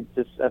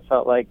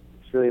felt like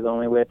it's really the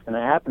only way it's going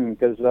to happen,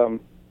 because the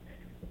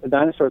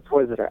dinosaur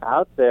toys that are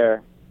out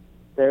there,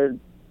 they're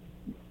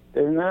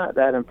not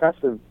that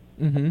impressive,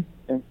 in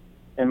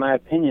my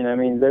opinion. I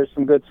mean, there's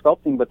some good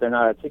sculpting, but they're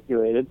not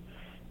articulated,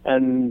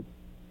 and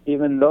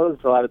even those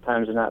a lot of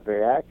times are not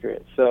very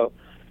accurate. So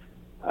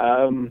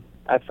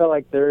I felt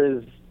like there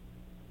is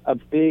a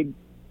big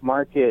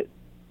market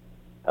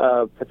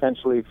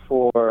potentially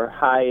for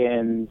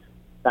high-end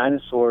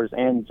dinosaurs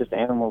and just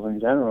animals in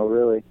general.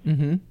 Really,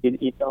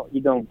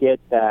 you don't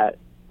get that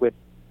with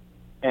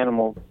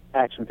animal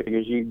action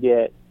figures. You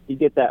get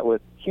that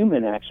with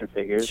human action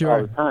figures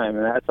all the time,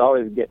 and that's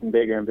always getting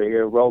bigger and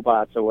bigger,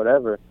 robots or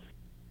whatever.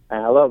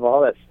 And I love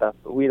all that stuff,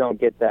 but we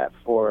don't get that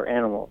for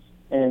animals.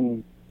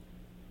 And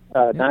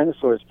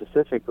dinosaurs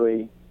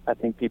specifically, I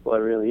think people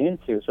are really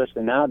into,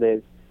 especially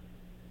nowadays.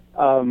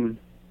 And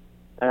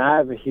I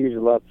have a huge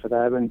love for that.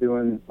 I've been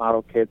doing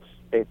model kits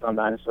based on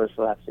dinosaurs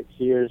for the last 6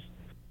 years.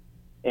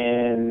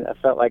 And I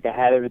felt like I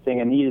had everything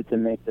I needed to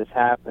make this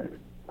happen.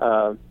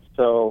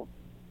 So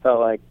felt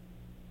like,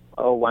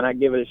 oh, why not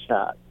give it a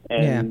shot?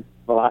 And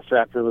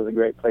Velociraptor was a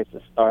great place to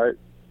start.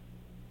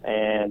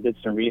 And did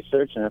some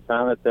research, and I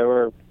found that there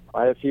were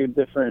quite a few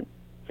different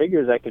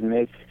figures I could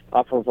make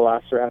off of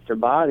Velociraptor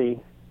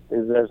body,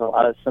 because there's a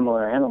lot of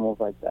similar animals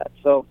like that.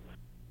 So,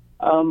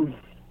 long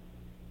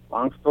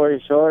story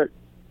short,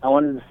 I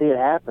wanted to see it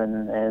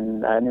happen,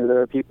 and I knew there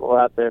were people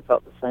out there who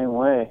felt the same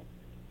way.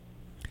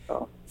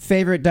 So.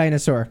 Favorite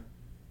dinosaur?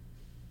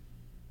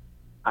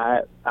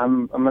 I'm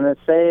gonna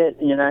say it,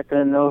 and you're not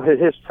gonna know what it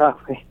is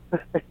probably.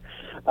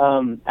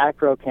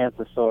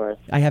 Acrocanthosaurus.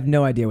 I have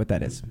no idea what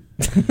that is.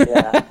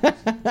 Yeah.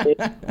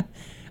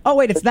 Oh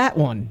wait, it's that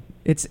one.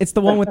 It's the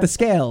one with the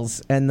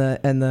scales and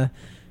the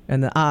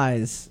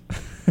eyes.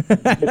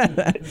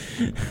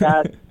 It's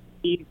got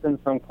teeth and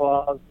some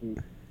claws.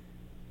 And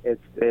it's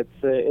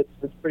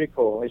pretty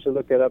cool. You should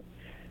look it up.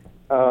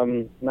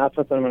 Not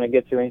something I'm going to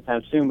get to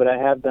anytime soon, but I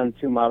have done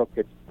 2 model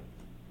kits.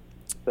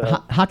 So.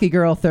 Hockey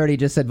Girl 30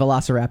 just said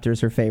Velociraptor is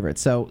her favorite.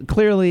 So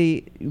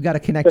clearly you got to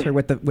connect her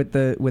with the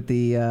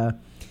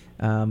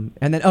and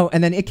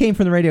then it came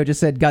from the radio. Just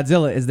said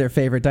Godzilla is their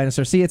favorite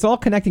dinosaur. See, it's all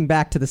connecting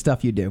back to the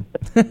stuff you do.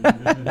 Yeah,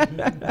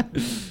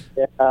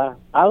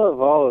 I love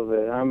all of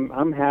it.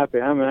 I'm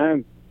happy.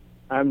 I'm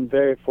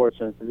very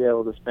fortunate to be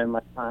able to spend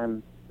my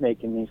time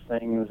making these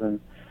things, and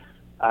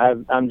I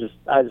just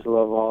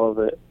love all of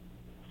it.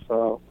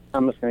 So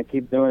I'm just going to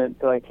keep doing it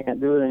until I can't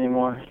do it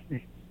anymore.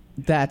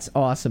 That's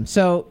awesome.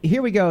 So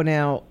here we go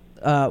now.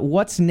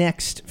 What's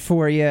next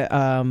for you?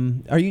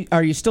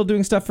 Are you still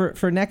doing stuff for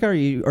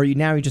NECA, or are you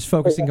now just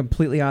focusing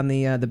completely on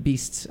the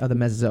beasts of the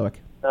Mesozoic?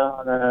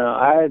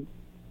 No.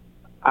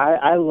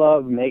 I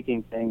love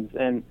making things,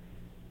 and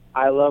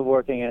I love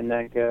working at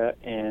NECA,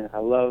 and I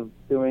love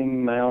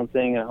doing my own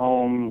thing at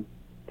home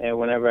and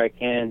whenever I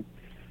can.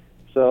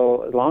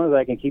 So as long as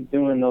I can keep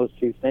doing those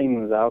 2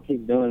 things, I'll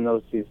keep doing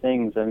those 2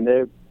 things. And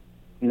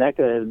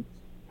NECA is.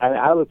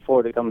 I look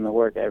forward to coming to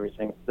work every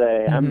single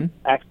day. Mm-hmm.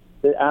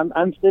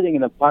 I'm sitting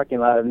in the parking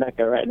lot of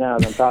NECA right now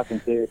as I'm talking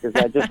to you, because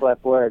I just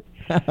left work.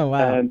 Oh,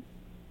 wow.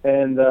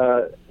 And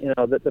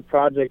the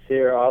projects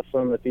here are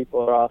awesome. The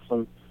people are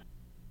awesome.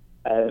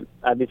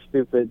 I'd be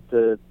stupid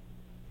to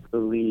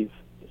leave.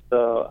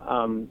 So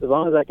as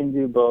long as I can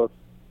do both,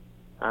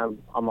 I'm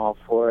all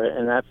for it,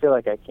 and I feel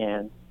like I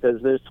can,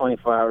 because there's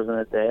 24 hours in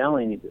a day. I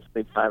only need to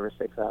sleep 5 or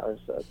 6 hours,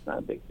 so it's not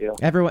a big deal.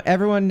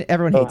 Everyone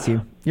hates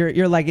you.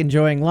 You're like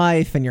enjoying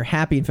life, and you're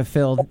happy and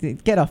fulfilled.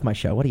 Get off my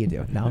show. What are you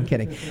doing? No, I'm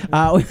kidding.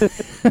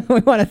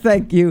 We want to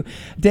thank you,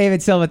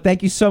 David Silva.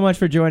 Thank you so much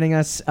for joining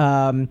us.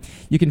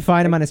 You can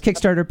find him on his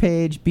Kickstarter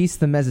page,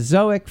 Beast the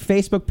Mesozoic,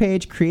 Facebook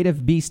page,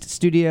 Creative Beast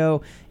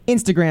Studio,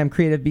 Instagram,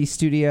 Creative Beast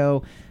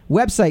Studio,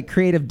 website,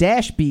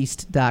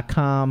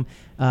 creative-beast.com,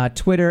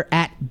 Twitter,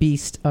 at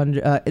Beast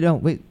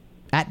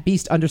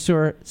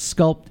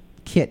 @Beast_Sculpt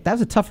Kit. That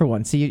was a tougher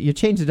one. So you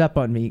changed it up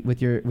on me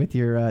with your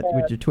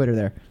Twitter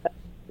there.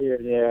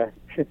 Yeah.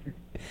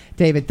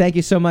 David, thank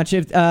you so much.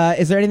 Is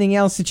there anything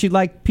else that you'd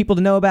like people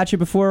to know about you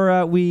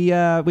before we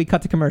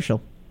cut to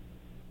commercial?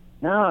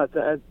 No,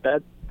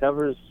 that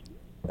covers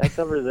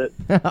it.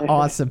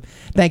 Awesome.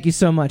 Thank you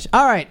so much.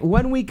 All right,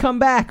 when we come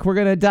back, we're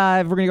gonna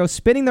go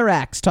spinning the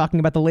racks,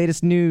 talking about the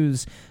latest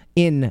news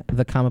in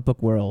the comic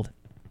book world.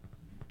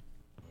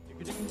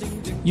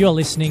 You're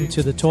listening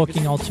to the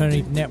Talking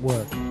Alternative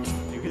Network.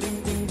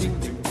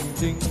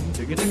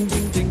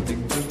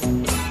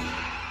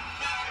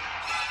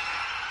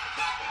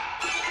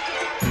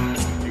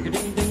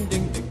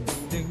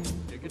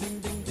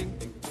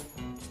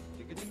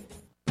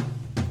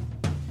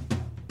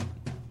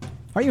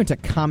 Are you into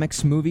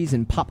comics, movies,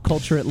 and pop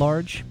culture at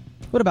large?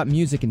 What about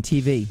music and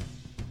TV?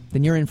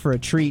 Then you're in for a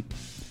treat.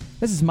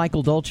 This is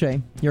Michael Dolce,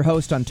 your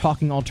host on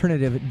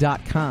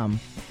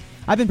TalkingAlternative.com.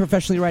 I've been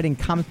professionally writing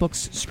comic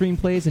books,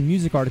 screenplays, and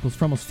music articles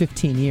for almost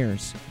 15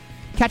 years.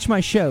 Catch my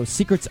show,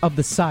 Secrets of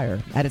the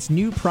Sire, at its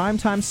new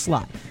primetime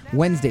slot,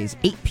 Wednesdays,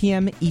 8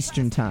 p.m.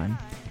 Eastern Time,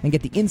 and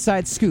get the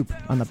inside scoop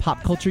on the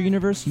pop culture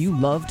universe you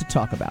love to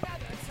talk about.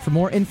 For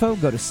more info,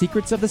 go to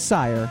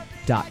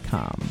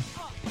secretsofthesire.com.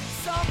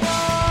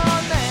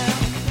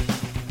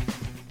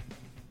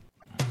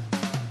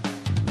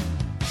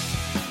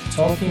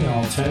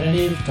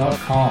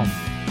 TalkingAlternative.com.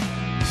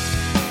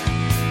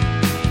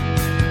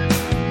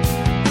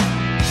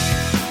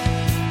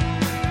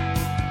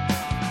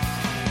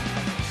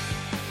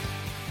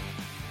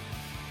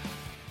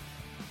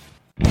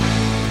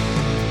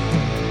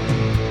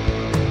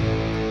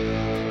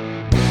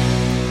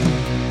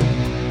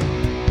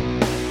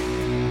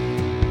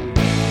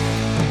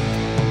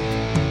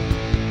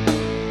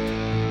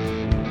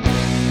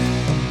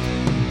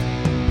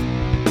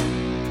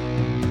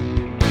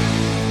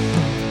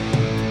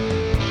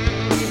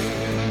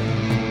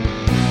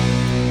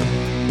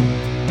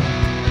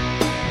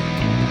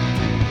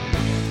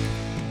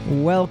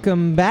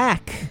 Welcome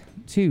back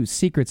to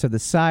Secrets of the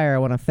Sire. I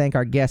want to thank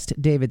our guest,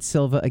 David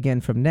Silva,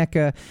 again from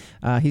NECA.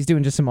 He's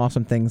doing just some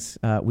awesome things,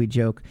 we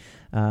joke.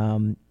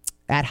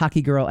 At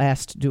Hockey Girl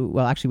asked,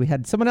 we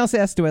had someone else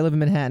asked, do I live in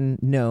Manhattan?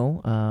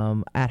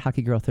 No. At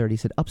Hockey Girl 30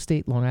 said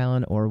upstate, Long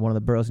Island, or one of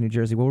the boroughs of New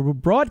Jersey. Well, we're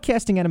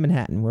broadcasting out of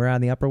Manhattan. We're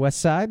on the Upper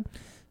West Side.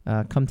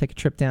 Come take a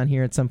trip down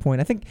here at some point.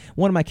 I think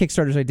one of my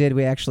Kickstarters I did,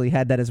 we actually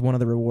had that as one of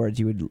the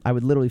rewards. I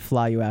would literally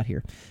fly you out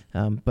here,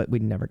 but we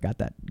never got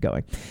that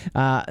going.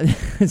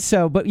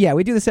 But yeah,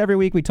 we do this every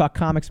week. We talk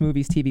comics,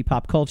 movies, TV,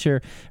 pop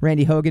culture.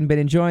 Randy Hogan, been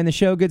enjoying the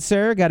show, good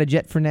sir. Got a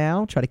jet for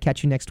now. Try to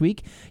catch you next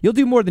week. You'll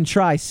do more than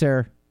try,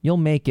 sir. You'll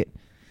make it.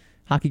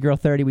 Hockey Girl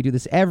 30, we do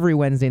this every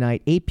Wednesday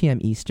night, 8 p.m.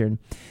 Eastern.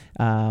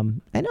 I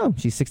know,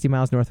 she's 60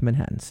 miles north of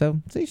Manhattan,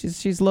 so see,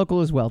 she's local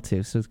as well,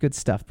 too, so it's good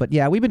stuff. But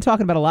yeah, we've been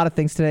talking about a lot of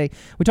things today.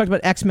 We talked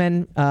about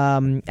X-Men,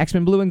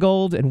 X-Men Blue and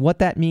Gold, and what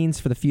that means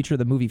for the future of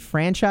the movie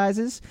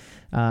franchises.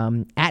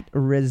 At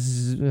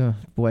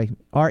Rezzioi,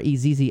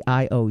 Rezzioi,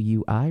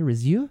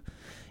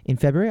 in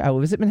February, I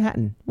will visit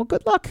Manhattan. Well,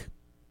 good luck.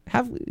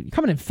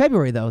 Coming in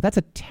February, though, that's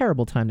a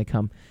terrible time to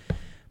come.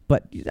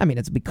 But, I mean,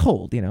 it'll be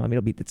cold, you know. I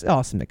mean, it's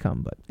awesome to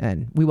come.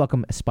 And we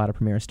welcome Espada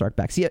Primera Stark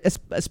back. See,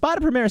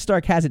 Espada Primera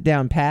Stark has it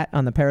down pat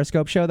on the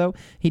Periscope show, though.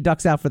 He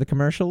ducks out for the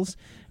commercials,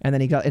 and then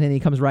he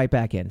comes right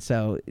back in.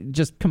 So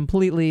just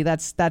completely,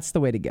 that's the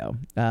way to go.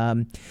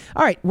 All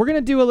right, we're going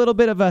to do a little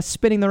bit of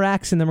spinning the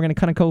racks, and then we're going to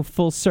kind of go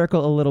full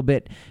circle a little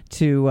bit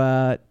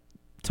to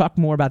talk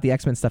more about the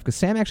X-Men stuff, because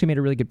Sam actually made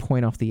a really good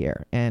point off the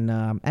air. And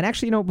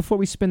actually, you know, before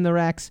we spin the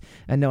racks,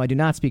 and no, I do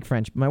not speak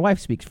French, but my wife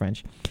speaks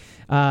French.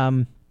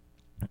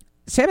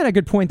 Sam had a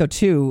good point, though,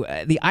 too.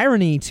 The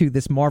irony to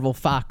this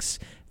Marvel-Fox,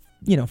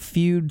 you know,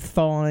 feud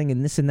thawing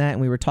and this and that,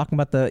 and we were talking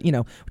about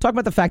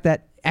the fact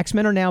that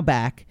X-Men are now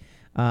back.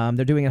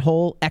 They're doing a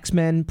whole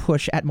X-Men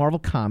push at Marvel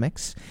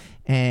Comics,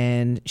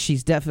 and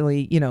she's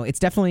definitely, you know, it's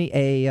definitely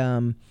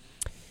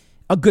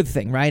a good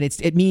thing, right?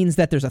 It means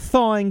that there's a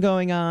thawing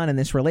going on in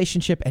this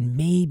relationship, and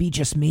maybe,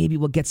 just maybe,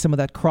 we'll get some of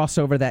that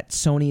crossover that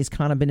Sony's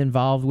kind of been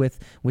involved with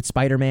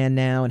Spider-Man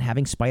now, and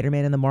having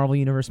Spider-Man in the Marvel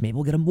Universe. Maybe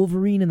we'll get a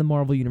Wolverine in the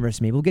Marvel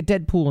Universe. Maybe we'll get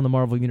Deadpool in the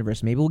Marvel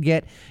Universe. Maybe we'll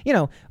get, you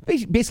know,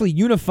 basically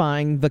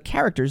unifying the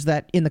characters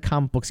that in the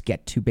comic books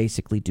get to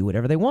basically do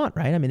whatever they want,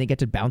 right? I mean, they get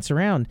to bounce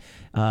around.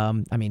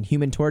 I mean,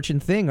 Human Torch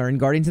and Thing are in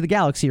Guardians of the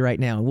Galaxy right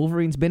now.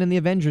 Wolverine's been in the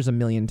Avengers a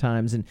million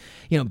times, and,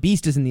 you know,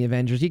 Beast is in the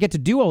Avengers. You get to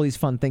do all these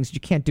fun things that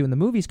you can't do in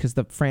the movies because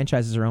the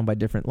franchises are owned by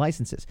different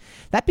licenses.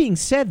 That being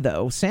said,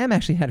 though, Sam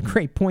actually had a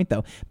great point,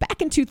 though.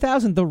 Back in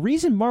 2000, the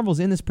reason Marvel's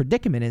in this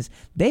predicament is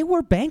they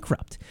were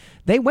bankrupt.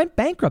 They went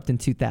bankrupt in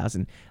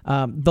 2000.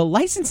 The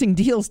licensing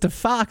deals to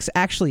Fox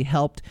actually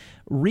helped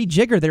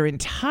rejigger their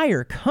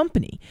entire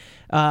company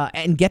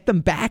and get them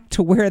back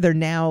to where they're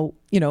now,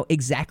 you know,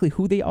 exactly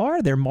who they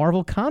are. They're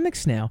Marvel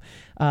Comics now.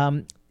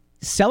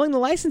 Selling the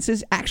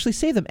licenses actually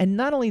saved them. And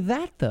not only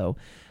that, though,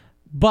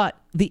 but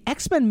the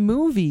X-Men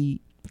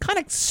movie kind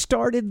of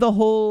started the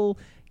whole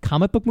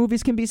comic book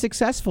movies can be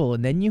successful.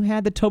 And then you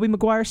had the Tobey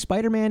Maguire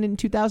Spider-Man in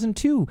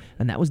 2002,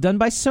 and that was done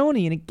by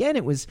Sony. And again,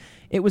 it was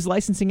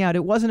licensing out.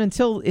 It wasn't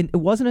until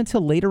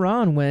later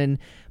on when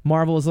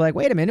Marvel was like,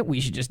 wait a minute, we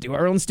should just do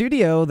our own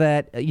studio,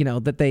 that, you know,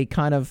 that they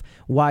kind of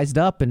wised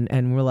up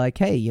and were like,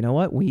 hey, you know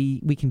what, we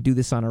can do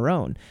this on our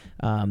own.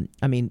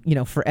 I mean, you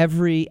know, for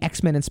every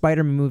X-Men and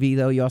Spider-Man movie,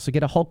 though, you also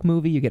get a Hulk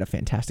movie, you get a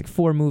Fantastic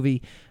Four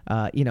movie.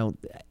 You know,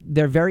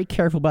 they're very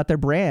careful about their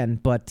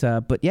brand, but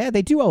yeah,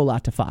 they do owe a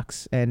lot to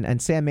Fox,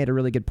 and Sam made a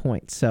really good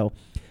point. So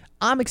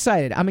I'm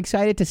excited. I'm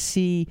excited to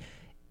see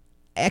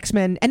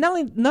X-Men, and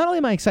not only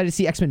am I excited to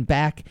see X-Men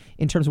back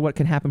in terms of what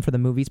can happen for the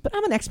movies, but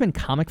I'm an X-Men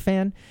comic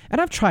fan,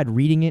 and I've tried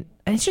reading it,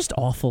 and it's just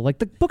awful. Like,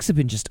 the books have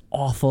been just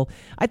awful.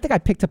 I think I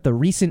picked up the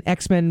recent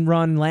X-Men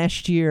run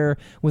last year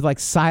with, like,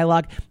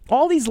 Psylocke.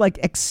 All these, like,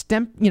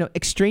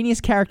 extraneous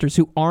characters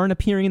who aren't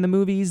appearing in the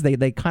movies,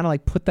 they kind of,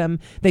 like, put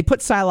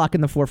Psylocke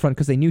in the forefront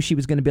because they knew she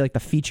was going to be, like, the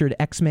featured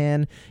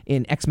X-Man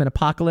in X-Men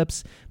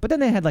Apocalypse. But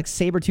then they had, like,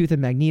 Sabretooth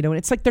and Magneto, and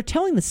it's like they're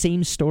telling the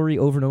same story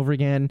over and over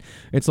again.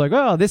 It's like,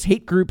 oh, this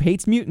hate group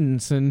hates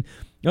mutants, and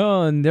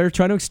they're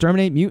trying to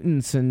exterminate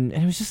mutants, and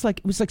it was just like,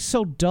 it was like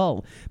so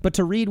dull. But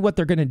to read what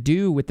they're going to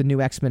do with the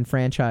new X-Men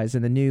franchise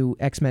and the new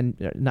X-Men,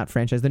 not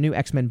franchise, the new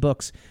X-Men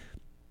books,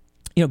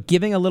 you know,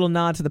 giving a little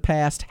nod to the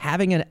past,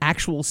 having an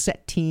actual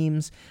set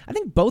teams, I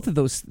think both of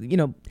those, you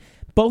know,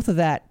 both of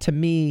that to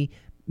me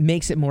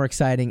makes it more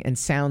exciting and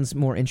sounds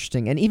more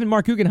interesting. And even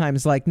Mark Guggenheim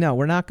is like, no,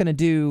 we're not going to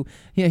do,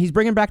 you know, he's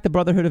bringing back the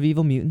Brotherhood of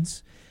Evil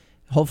Mutants.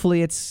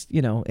 Hopefully it's,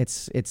 you know,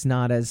 it's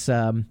not as,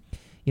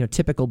 you know,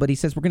 typical, but he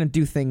says we're going to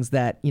do things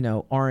that, you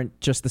know,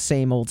 aren't just the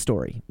same old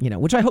story, you know,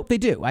 which I hope they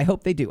do.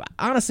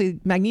 Honestly,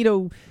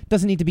 Magneto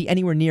doesn't need to be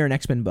anywhere near an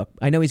X-Men book.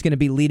 I know he's going to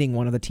be leading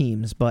one of the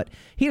teams, but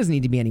he doesn't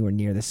need to be anywhere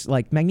near this.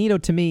 Like, Magneto,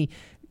 to me,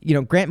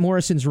 Grant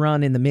Morrison's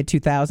run in the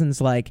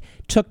mid-2000s, like,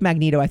 took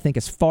Magneto, I think,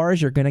 as far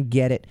as you're going to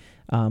get it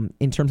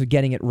in terms of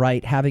getting it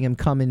right, having him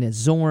come in as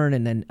Zorn,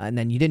 and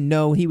then you didn't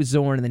know he was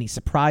Zorn, and then he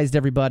surprised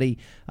everybody,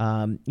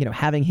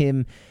 having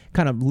him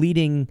kind of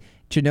leading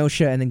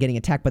Genosha and then getting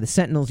attacked by the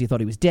Sentinels. You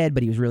thought he was dead,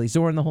 but he was really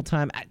Zorn the whole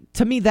time.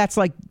 To me, that's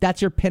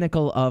your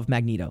pinnacle of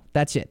Magneto.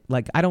 That's it.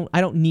 Like, I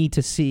don't need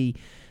to see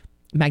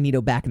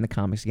Magneto back in the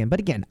comics again. But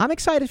again, I'm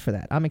excited for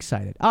that. I'm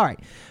excited. All right.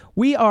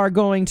 We are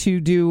going to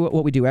do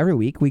what we do every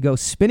week. We go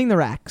spinning the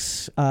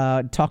racks,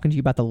 talking to you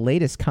about the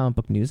latest comic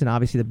book news. And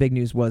obviously the big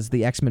news was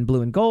the X-Men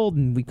Blue and Gold.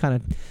 And we kind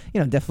of,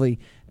 definitely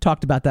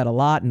talked about that a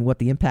lot and what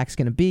the impact's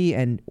going to be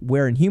and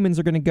where Inhumans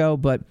are going to go.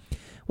 But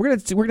we're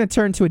gonna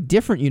turn to a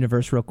different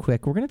universe real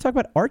quick. We're going to talk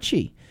about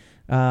Archie.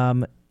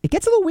 It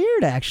gets a little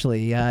weird,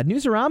 actually.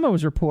 Newsarama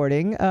was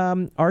reporting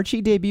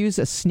Archie debuts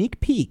a sneak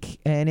peek,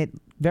 and it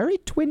very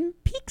Twin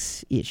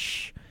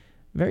Peaks-ish.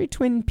 Very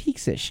Twin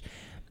Peaks-ish.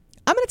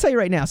 I'm going to tell you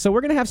right now. So we're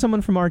going to have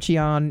someone from Archie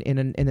on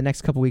in the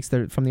next couple weeks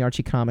from the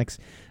Archie comics.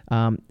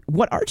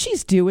 What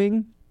Archie's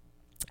doing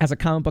as a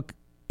comic book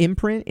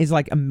imprint is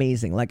like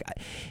amazing. Like,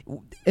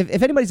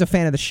 if anybody's a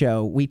fan of the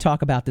show, we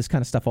talk about this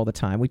kind of stuff all the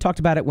time. We talked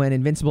about it when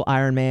Invincible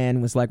Iron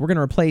Man was like, we're going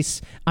to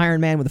replace Iron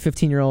Man with a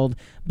 15-year-old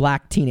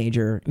black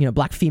teenager,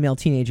 black female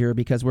teenager,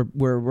 because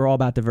we're all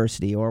about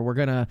diversity. Or we're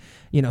going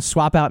to,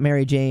 swap out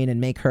Mary Jane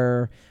and make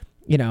her,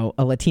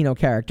 a Latino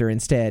character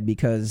instead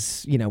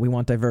because, we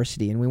want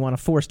diversity and we want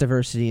to force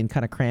diversity and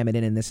kind of cram it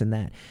in and this and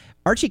that.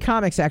 Archie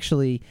Comics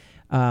actually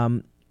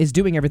is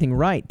doing everything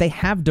right. They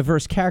have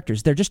diverse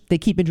characters. They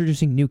keep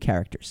introducing new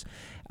characters.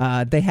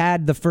 They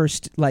had the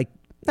first, not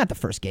the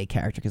first gay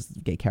character, because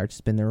gay characters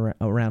have been there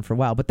around for a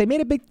while, but they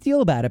made a big deal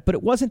about it. But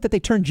it wasn't that they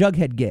turned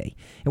Jughead gay.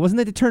 It wasn't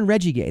that they turned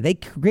Reggie gay. They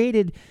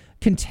created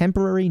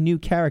contemporary new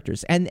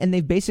characters. And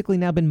they've basically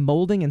now been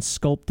molding and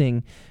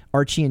sculpting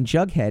Archie and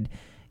Jughead,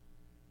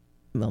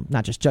 well,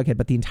 not just Jughead,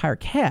 but the entire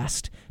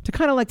cast, to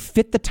kind of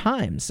fit the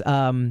times.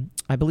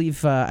 I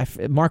believe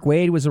Mark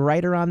Waid was a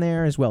writer on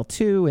there as well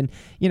too, and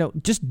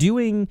just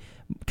doing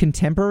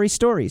contemporary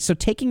stories. So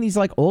taking these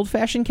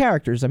old-fashioned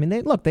characters. I mean,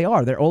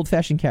 they're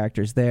old-fashioned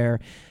characters. They're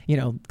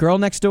girl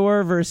next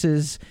door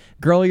versus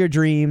girl of your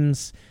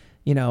dreams.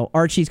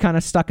 Archie's kind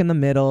of stuck in the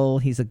middle.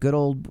 He's a good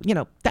old.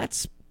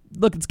 It's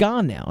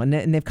gone now, and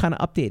they've kind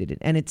of updated it.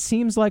 And it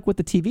seems like with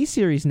the TV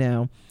series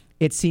now.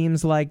 It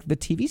seems like the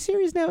TV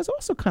series now is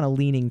also kind of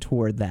leaning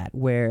toward that,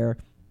 where,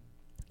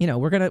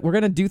 we're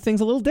gonna do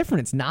things a little different.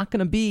 It's not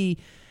gonna be,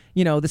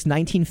 this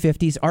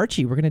 1950s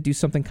Archie. We're gonna do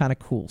something kind of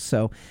cool.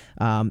 So,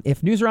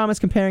 if Newsarama is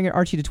comparing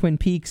Archie to Twin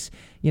Peaks,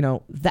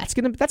 that's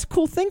a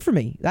cool thing for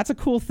me. That's a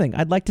cool thing.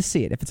 I'd like to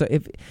see it. If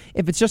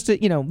it's just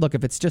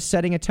if it's just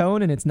setting a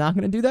tone and it's not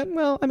gonna do that,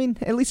 well, I mean,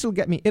 at least it'll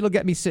get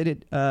me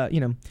seated.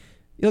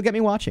 It'll get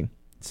me watching.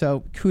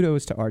 So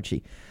kudos to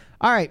Archie.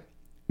 All right.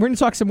 We're going to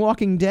talk some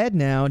Walking Dead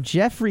now.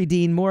 Jeffrey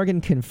Dean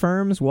Morgan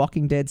confirms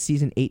Walking Dead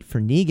Season 8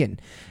 for Negan.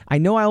 I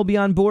know I will be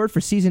on board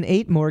for Season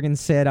 8, Morgan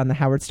said on the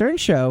Howard Stern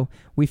Show.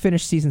 We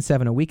finished Season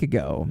 7 a week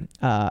ago.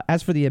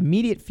 As for the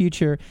immediate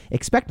future,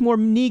 expect more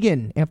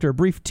Negan. After a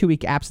brief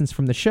 2-week absence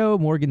from the show,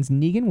 Morgan's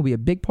Negan will be a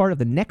big part of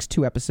the next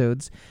 2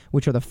 episodes,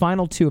 which are the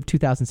final 2 of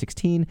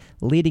 2016,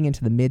 leading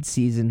into the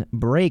mid-season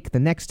break. The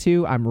next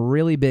 2, I'm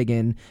really big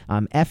in.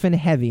 I'm effing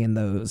heavy in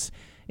those.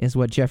 Is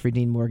what Jeffrey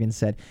Dean Morgan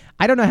said.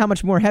 I don't know how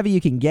much more heavy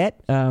you can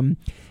get. Got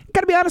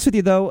to be honest with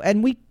you, though,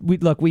 and we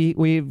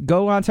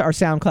go onto our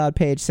SoundCloud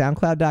page,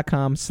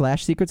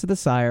 soundcloud.com/Secrets of the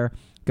Sire.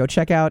 Go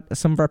check out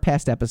some of our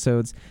past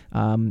episodes.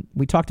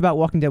 We talked about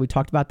Walking Dead. We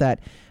talked about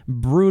that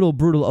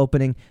brutal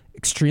opening.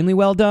 Extremely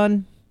well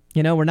done.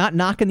 We're not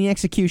knocking the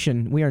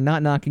execution. We are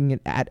not knocking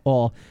it at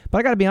all. But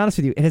I got to be honest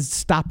with you, it has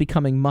stopped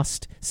becoming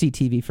must-see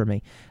TV for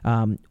me.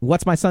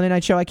 What's my Sunday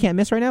night show I can't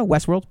miss right now?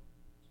 Westworld.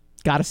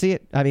 Got to see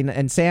it. I mean,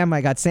 and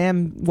I got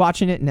Sam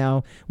watching it.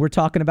 Now we're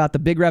talking about the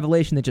big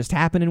revelation that just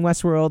happened in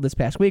Westworld this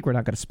past week. We're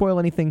not going to spoil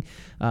anything.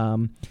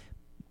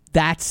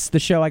 That's the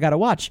show I got to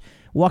watch.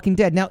 Walking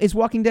Dead. Now, is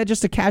Walking Dead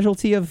just a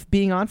casualty of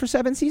being on for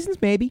 7 seasons?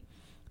 Maybe.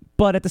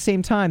 But at the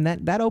same time,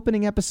 that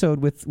opening episode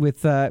with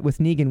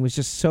Negan was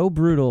just so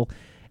brutal.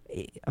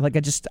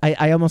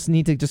 I almost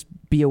need to just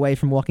be away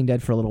from Walking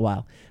Dead for a little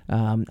while.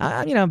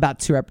 About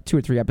 2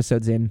 or 3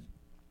 episodes in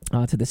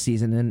to the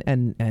season,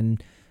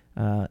 and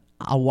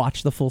I'll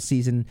watch the full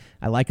season.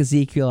 I like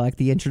Ezekiel. I like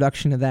the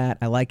introduction of that.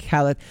 I like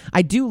how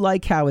I do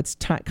like how it's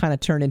kind of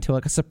turned into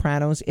a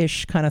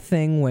Sopranos-ish kind of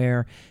thing,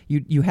 where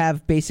you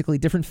have basically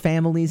different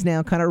families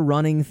now kind of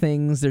running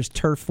things. There's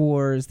turf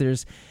wars.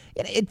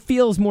 It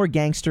feels more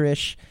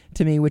gangsterish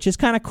to me, which is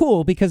kind of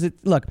cool because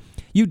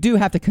you do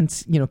have to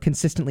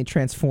consistently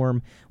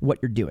transform what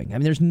you're doing. I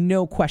mean, there's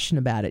no question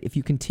about it. If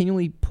you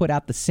continually put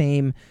out the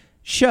same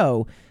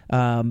show,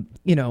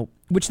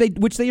 which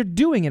they are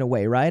doing in a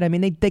way, right? I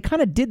mean, they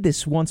kind of did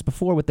this once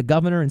before with The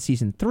Governor in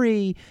season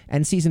 3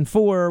 and season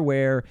 4,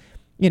 where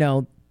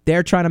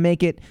they're trying to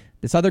make it.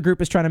 This other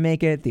group is trying to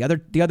make it. The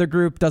other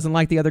group doesn't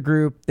like the other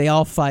group. They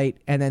all fight,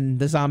 and then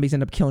the zombies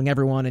end up killing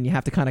everyone, and you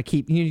have to kind of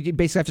you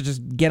basically have to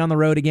just get on the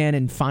road again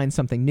and find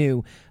something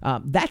new.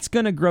 That's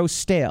going to grow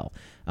stale.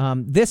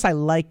 This, I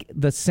like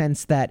the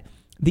sense that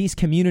these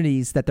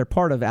communities that they're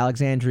part of,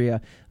 Alexandria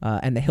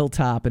and the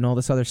Hilltop and all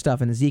this other stuff,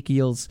 and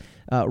Ezekiel's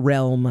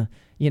realm,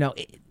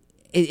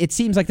 it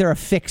seems like they're a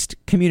fixed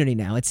community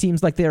now. It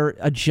seems like they're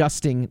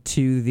adjusting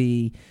to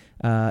the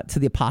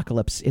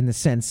apocalypse in the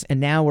sense, and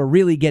now we're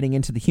really getting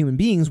into the human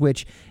beings,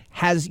 which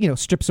has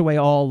strips away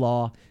all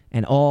law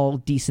and all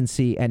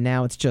decency, and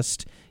now it's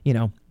just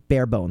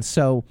bare bones.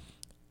 So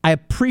I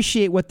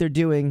appreciate what they're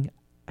doing.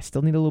 I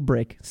still need a little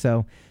break.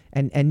 So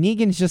and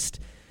Negan's just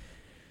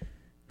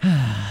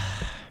I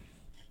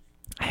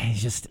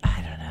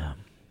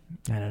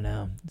don't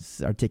know.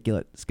 It's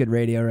articulate. It's good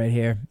radio right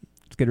here.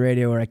 It's good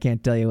radio where I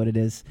can't tell you what it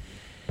is.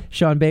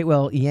 Sean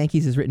Batewell,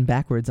 Yankees is written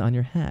backwards on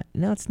your hat.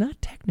 No, it's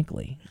not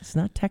technically. It's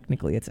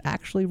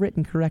actually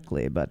written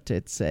correctly, but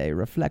it's a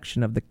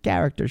reflection of the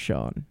character,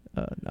 Sean,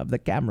 of the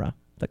camera.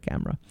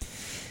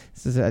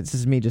 This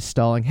is me just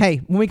stalling. Hey,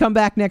 when we come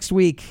back next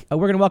week, we're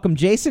going to welcome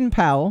Jason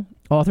Powell,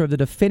 author of the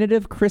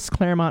definitive Chris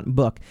Claremont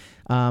book.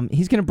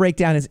 He's going to break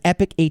down his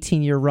epic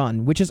 18-year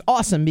run, which is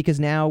awesome because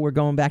now we're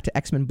going back to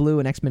X-Men Blue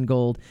and X-Men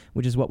Gold,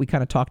 which is what we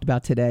kind of talked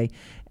about today.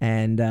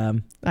 And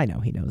I know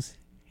he knows.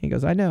 He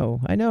goes, I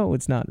know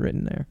it's not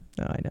written there.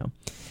 Oh, I know.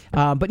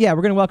 But yeah,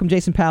 we're going to welcome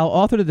Jason Powell,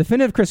 author of the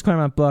definitive Chris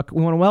Claremont book.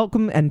 We want to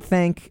welcome and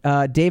thank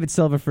David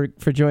Silva for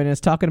joining us,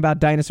 talking about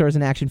dinosaurs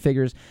and action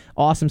figures.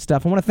 Awesome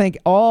stuff. I want to thank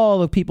all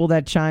the people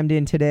that chimed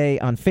in today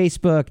on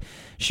Facebook.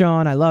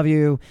 Sean, I love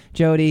you.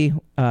 Jody,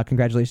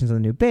 congratulations on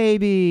the new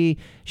baby.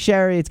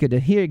 Sherry, it's good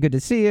to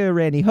see you.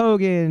 Randy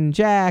Hogan,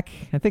 Jack,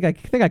 I think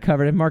I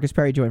covered it. Marcus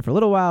Perry joined for a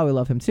little while. We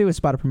love him too.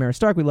 Espada Primera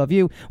Stark, we love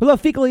you. We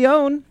love Fika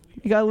Leone.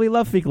 We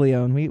love Fika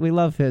Leone. We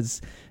love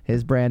his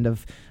brand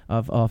of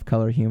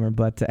off-color humor.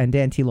 And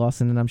Dan T.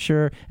 Lawson, and I'm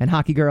sure, and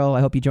Hockey Girl,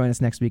 I hope you join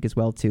us next week as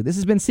well, too. This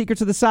has been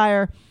Secrets of the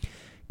Sire.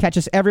 Catch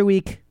us every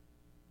week,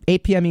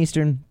 8 p.m.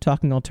 Eastern,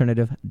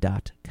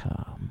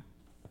 talkingalternative.com.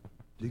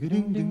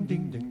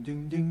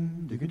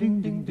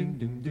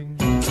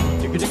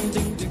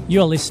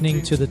 You're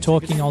listening to the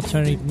Talking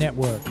Alternative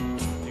Network.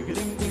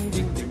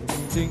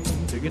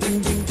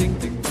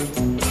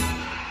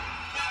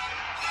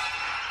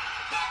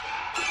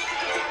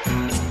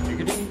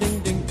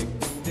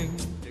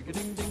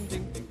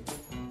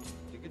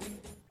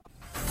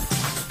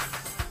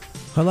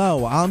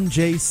 Hello, I'm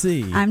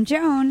JC. I'm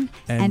Joan.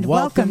 And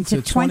welcome to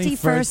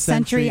 21st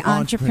Century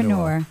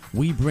Entrepreneur.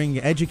 We bring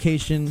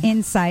education,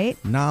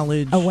 insight,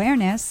 knowledge,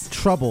 awareness,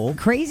 trouble,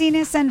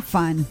 craziness, and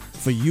fun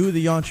for you,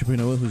 the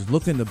entrepreneur who's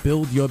looking to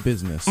build your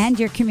business and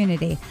your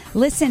community.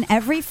 Listen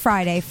every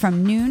Friday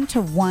from noon to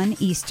 1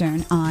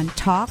 Eastern on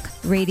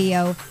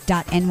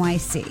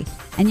talkradio.nyc.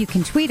 And you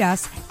can tweet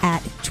us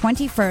at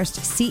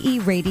 21st CE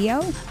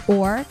Radio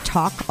or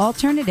Talk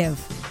Alternative.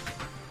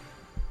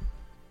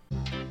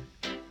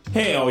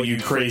 Hey, all you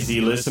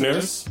crazy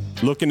listeners.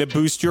 Looking to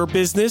boost your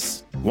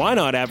business? Why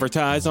not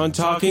advertise on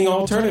Talking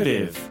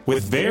Alternative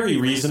with very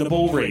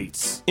reasonable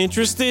rates?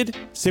 Interested?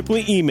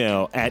 Simply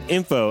email at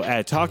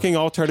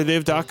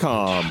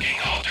info@talkingalternative.com. Talking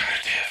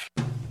Alternative.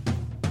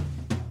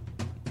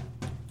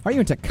 Are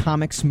you into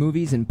comics,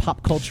 movies, and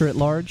pop culture at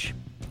large?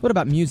 What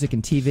about music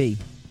and TV?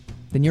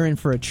 Then you're in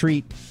for a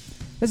treat.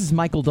 This is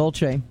Michael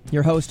Dolce,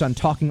 your host on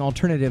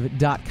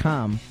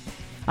talkingalternative.com.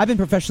 I've been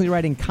professionally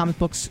writing comic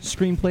books,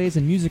 screenplays,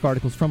 and music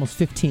articles for almost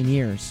 15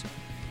 years.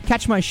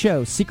 Catch my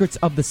show, Secrets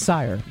of the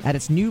Sire, at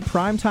its new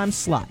primetime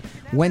slot,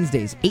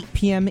 Wednesdays, 8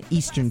 p.m.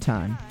 Eastern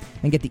Time,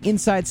 and get the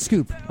inside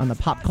scoop on the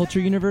pop culture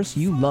universe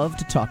you love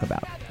to talk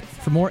about.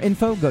 For more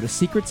info, go to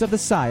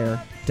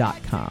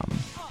secretsofthesire.com.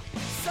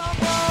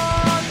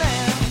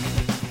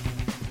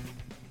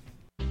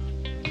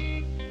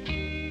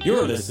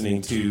 You're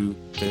listening to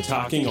the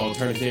Talking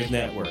Alternative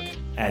Network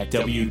at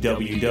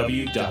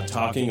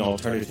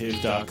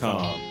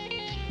www.talkingalternative.com.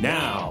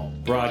 Now,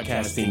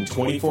 broadcasting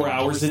 24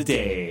 hours a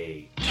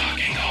day.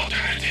 Talking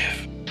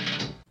Alternative.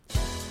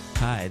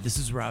 Hi, this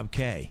is Rob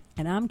Kay.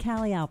 And I'm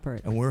Callie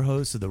Alpert. And we're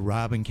hosts of The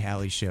Rob and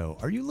Callie Show.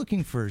 Are you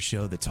looking for a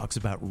show that talks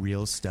about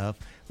real stuff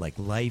like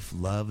life,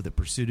 love, the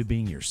pursuit of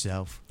being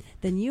yourself?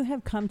 Then you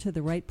have come to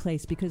the right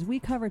place because we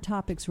cover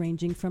topics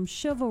ranging from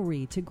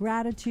chivalry to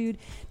gratitude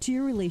to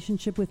your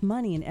relationship with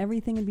money and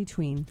everything in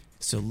between.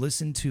 So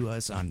listen to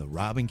us on The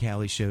Rob and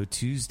Callie Show,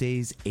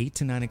 Tuesdays, 8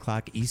 to 9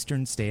 o'clock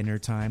Eastern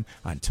Standard Time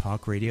on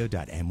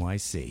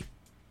talkradio.nyc.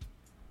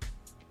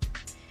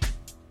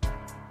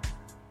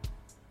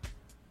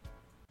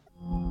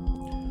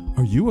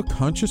 Are you a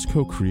conscious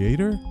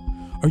co-creator?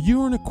 Are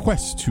you on a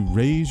quest to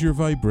raise your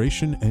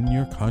vibration and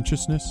your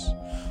consciousness?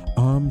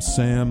 I'm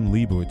Sam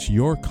Leibowitz,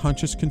 your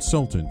conscious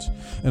consultant,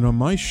 and on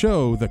my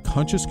show, The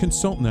Conscious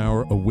Consultant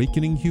Hour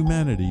Awakening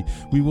Humanity,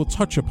 we will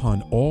touch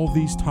upon all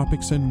these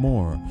topics and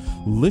more.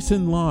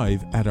 Listen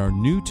live at our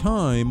new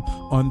time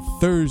on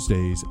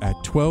Thursdays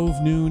at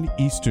 12 noon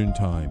Eastern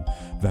Time.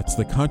 That's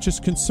The Conscious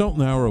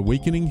Consultant Hour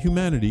Awakening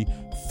Humanity,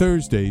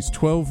 Thursdays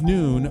 12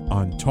 noon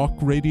on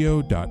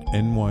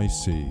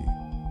talkradio.nyc.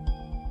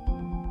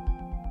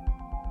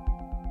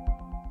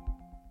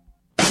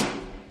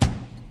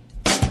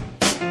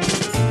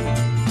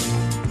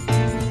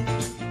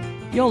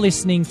 You're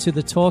listening to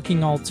the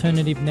Talking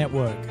Alternative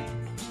Network.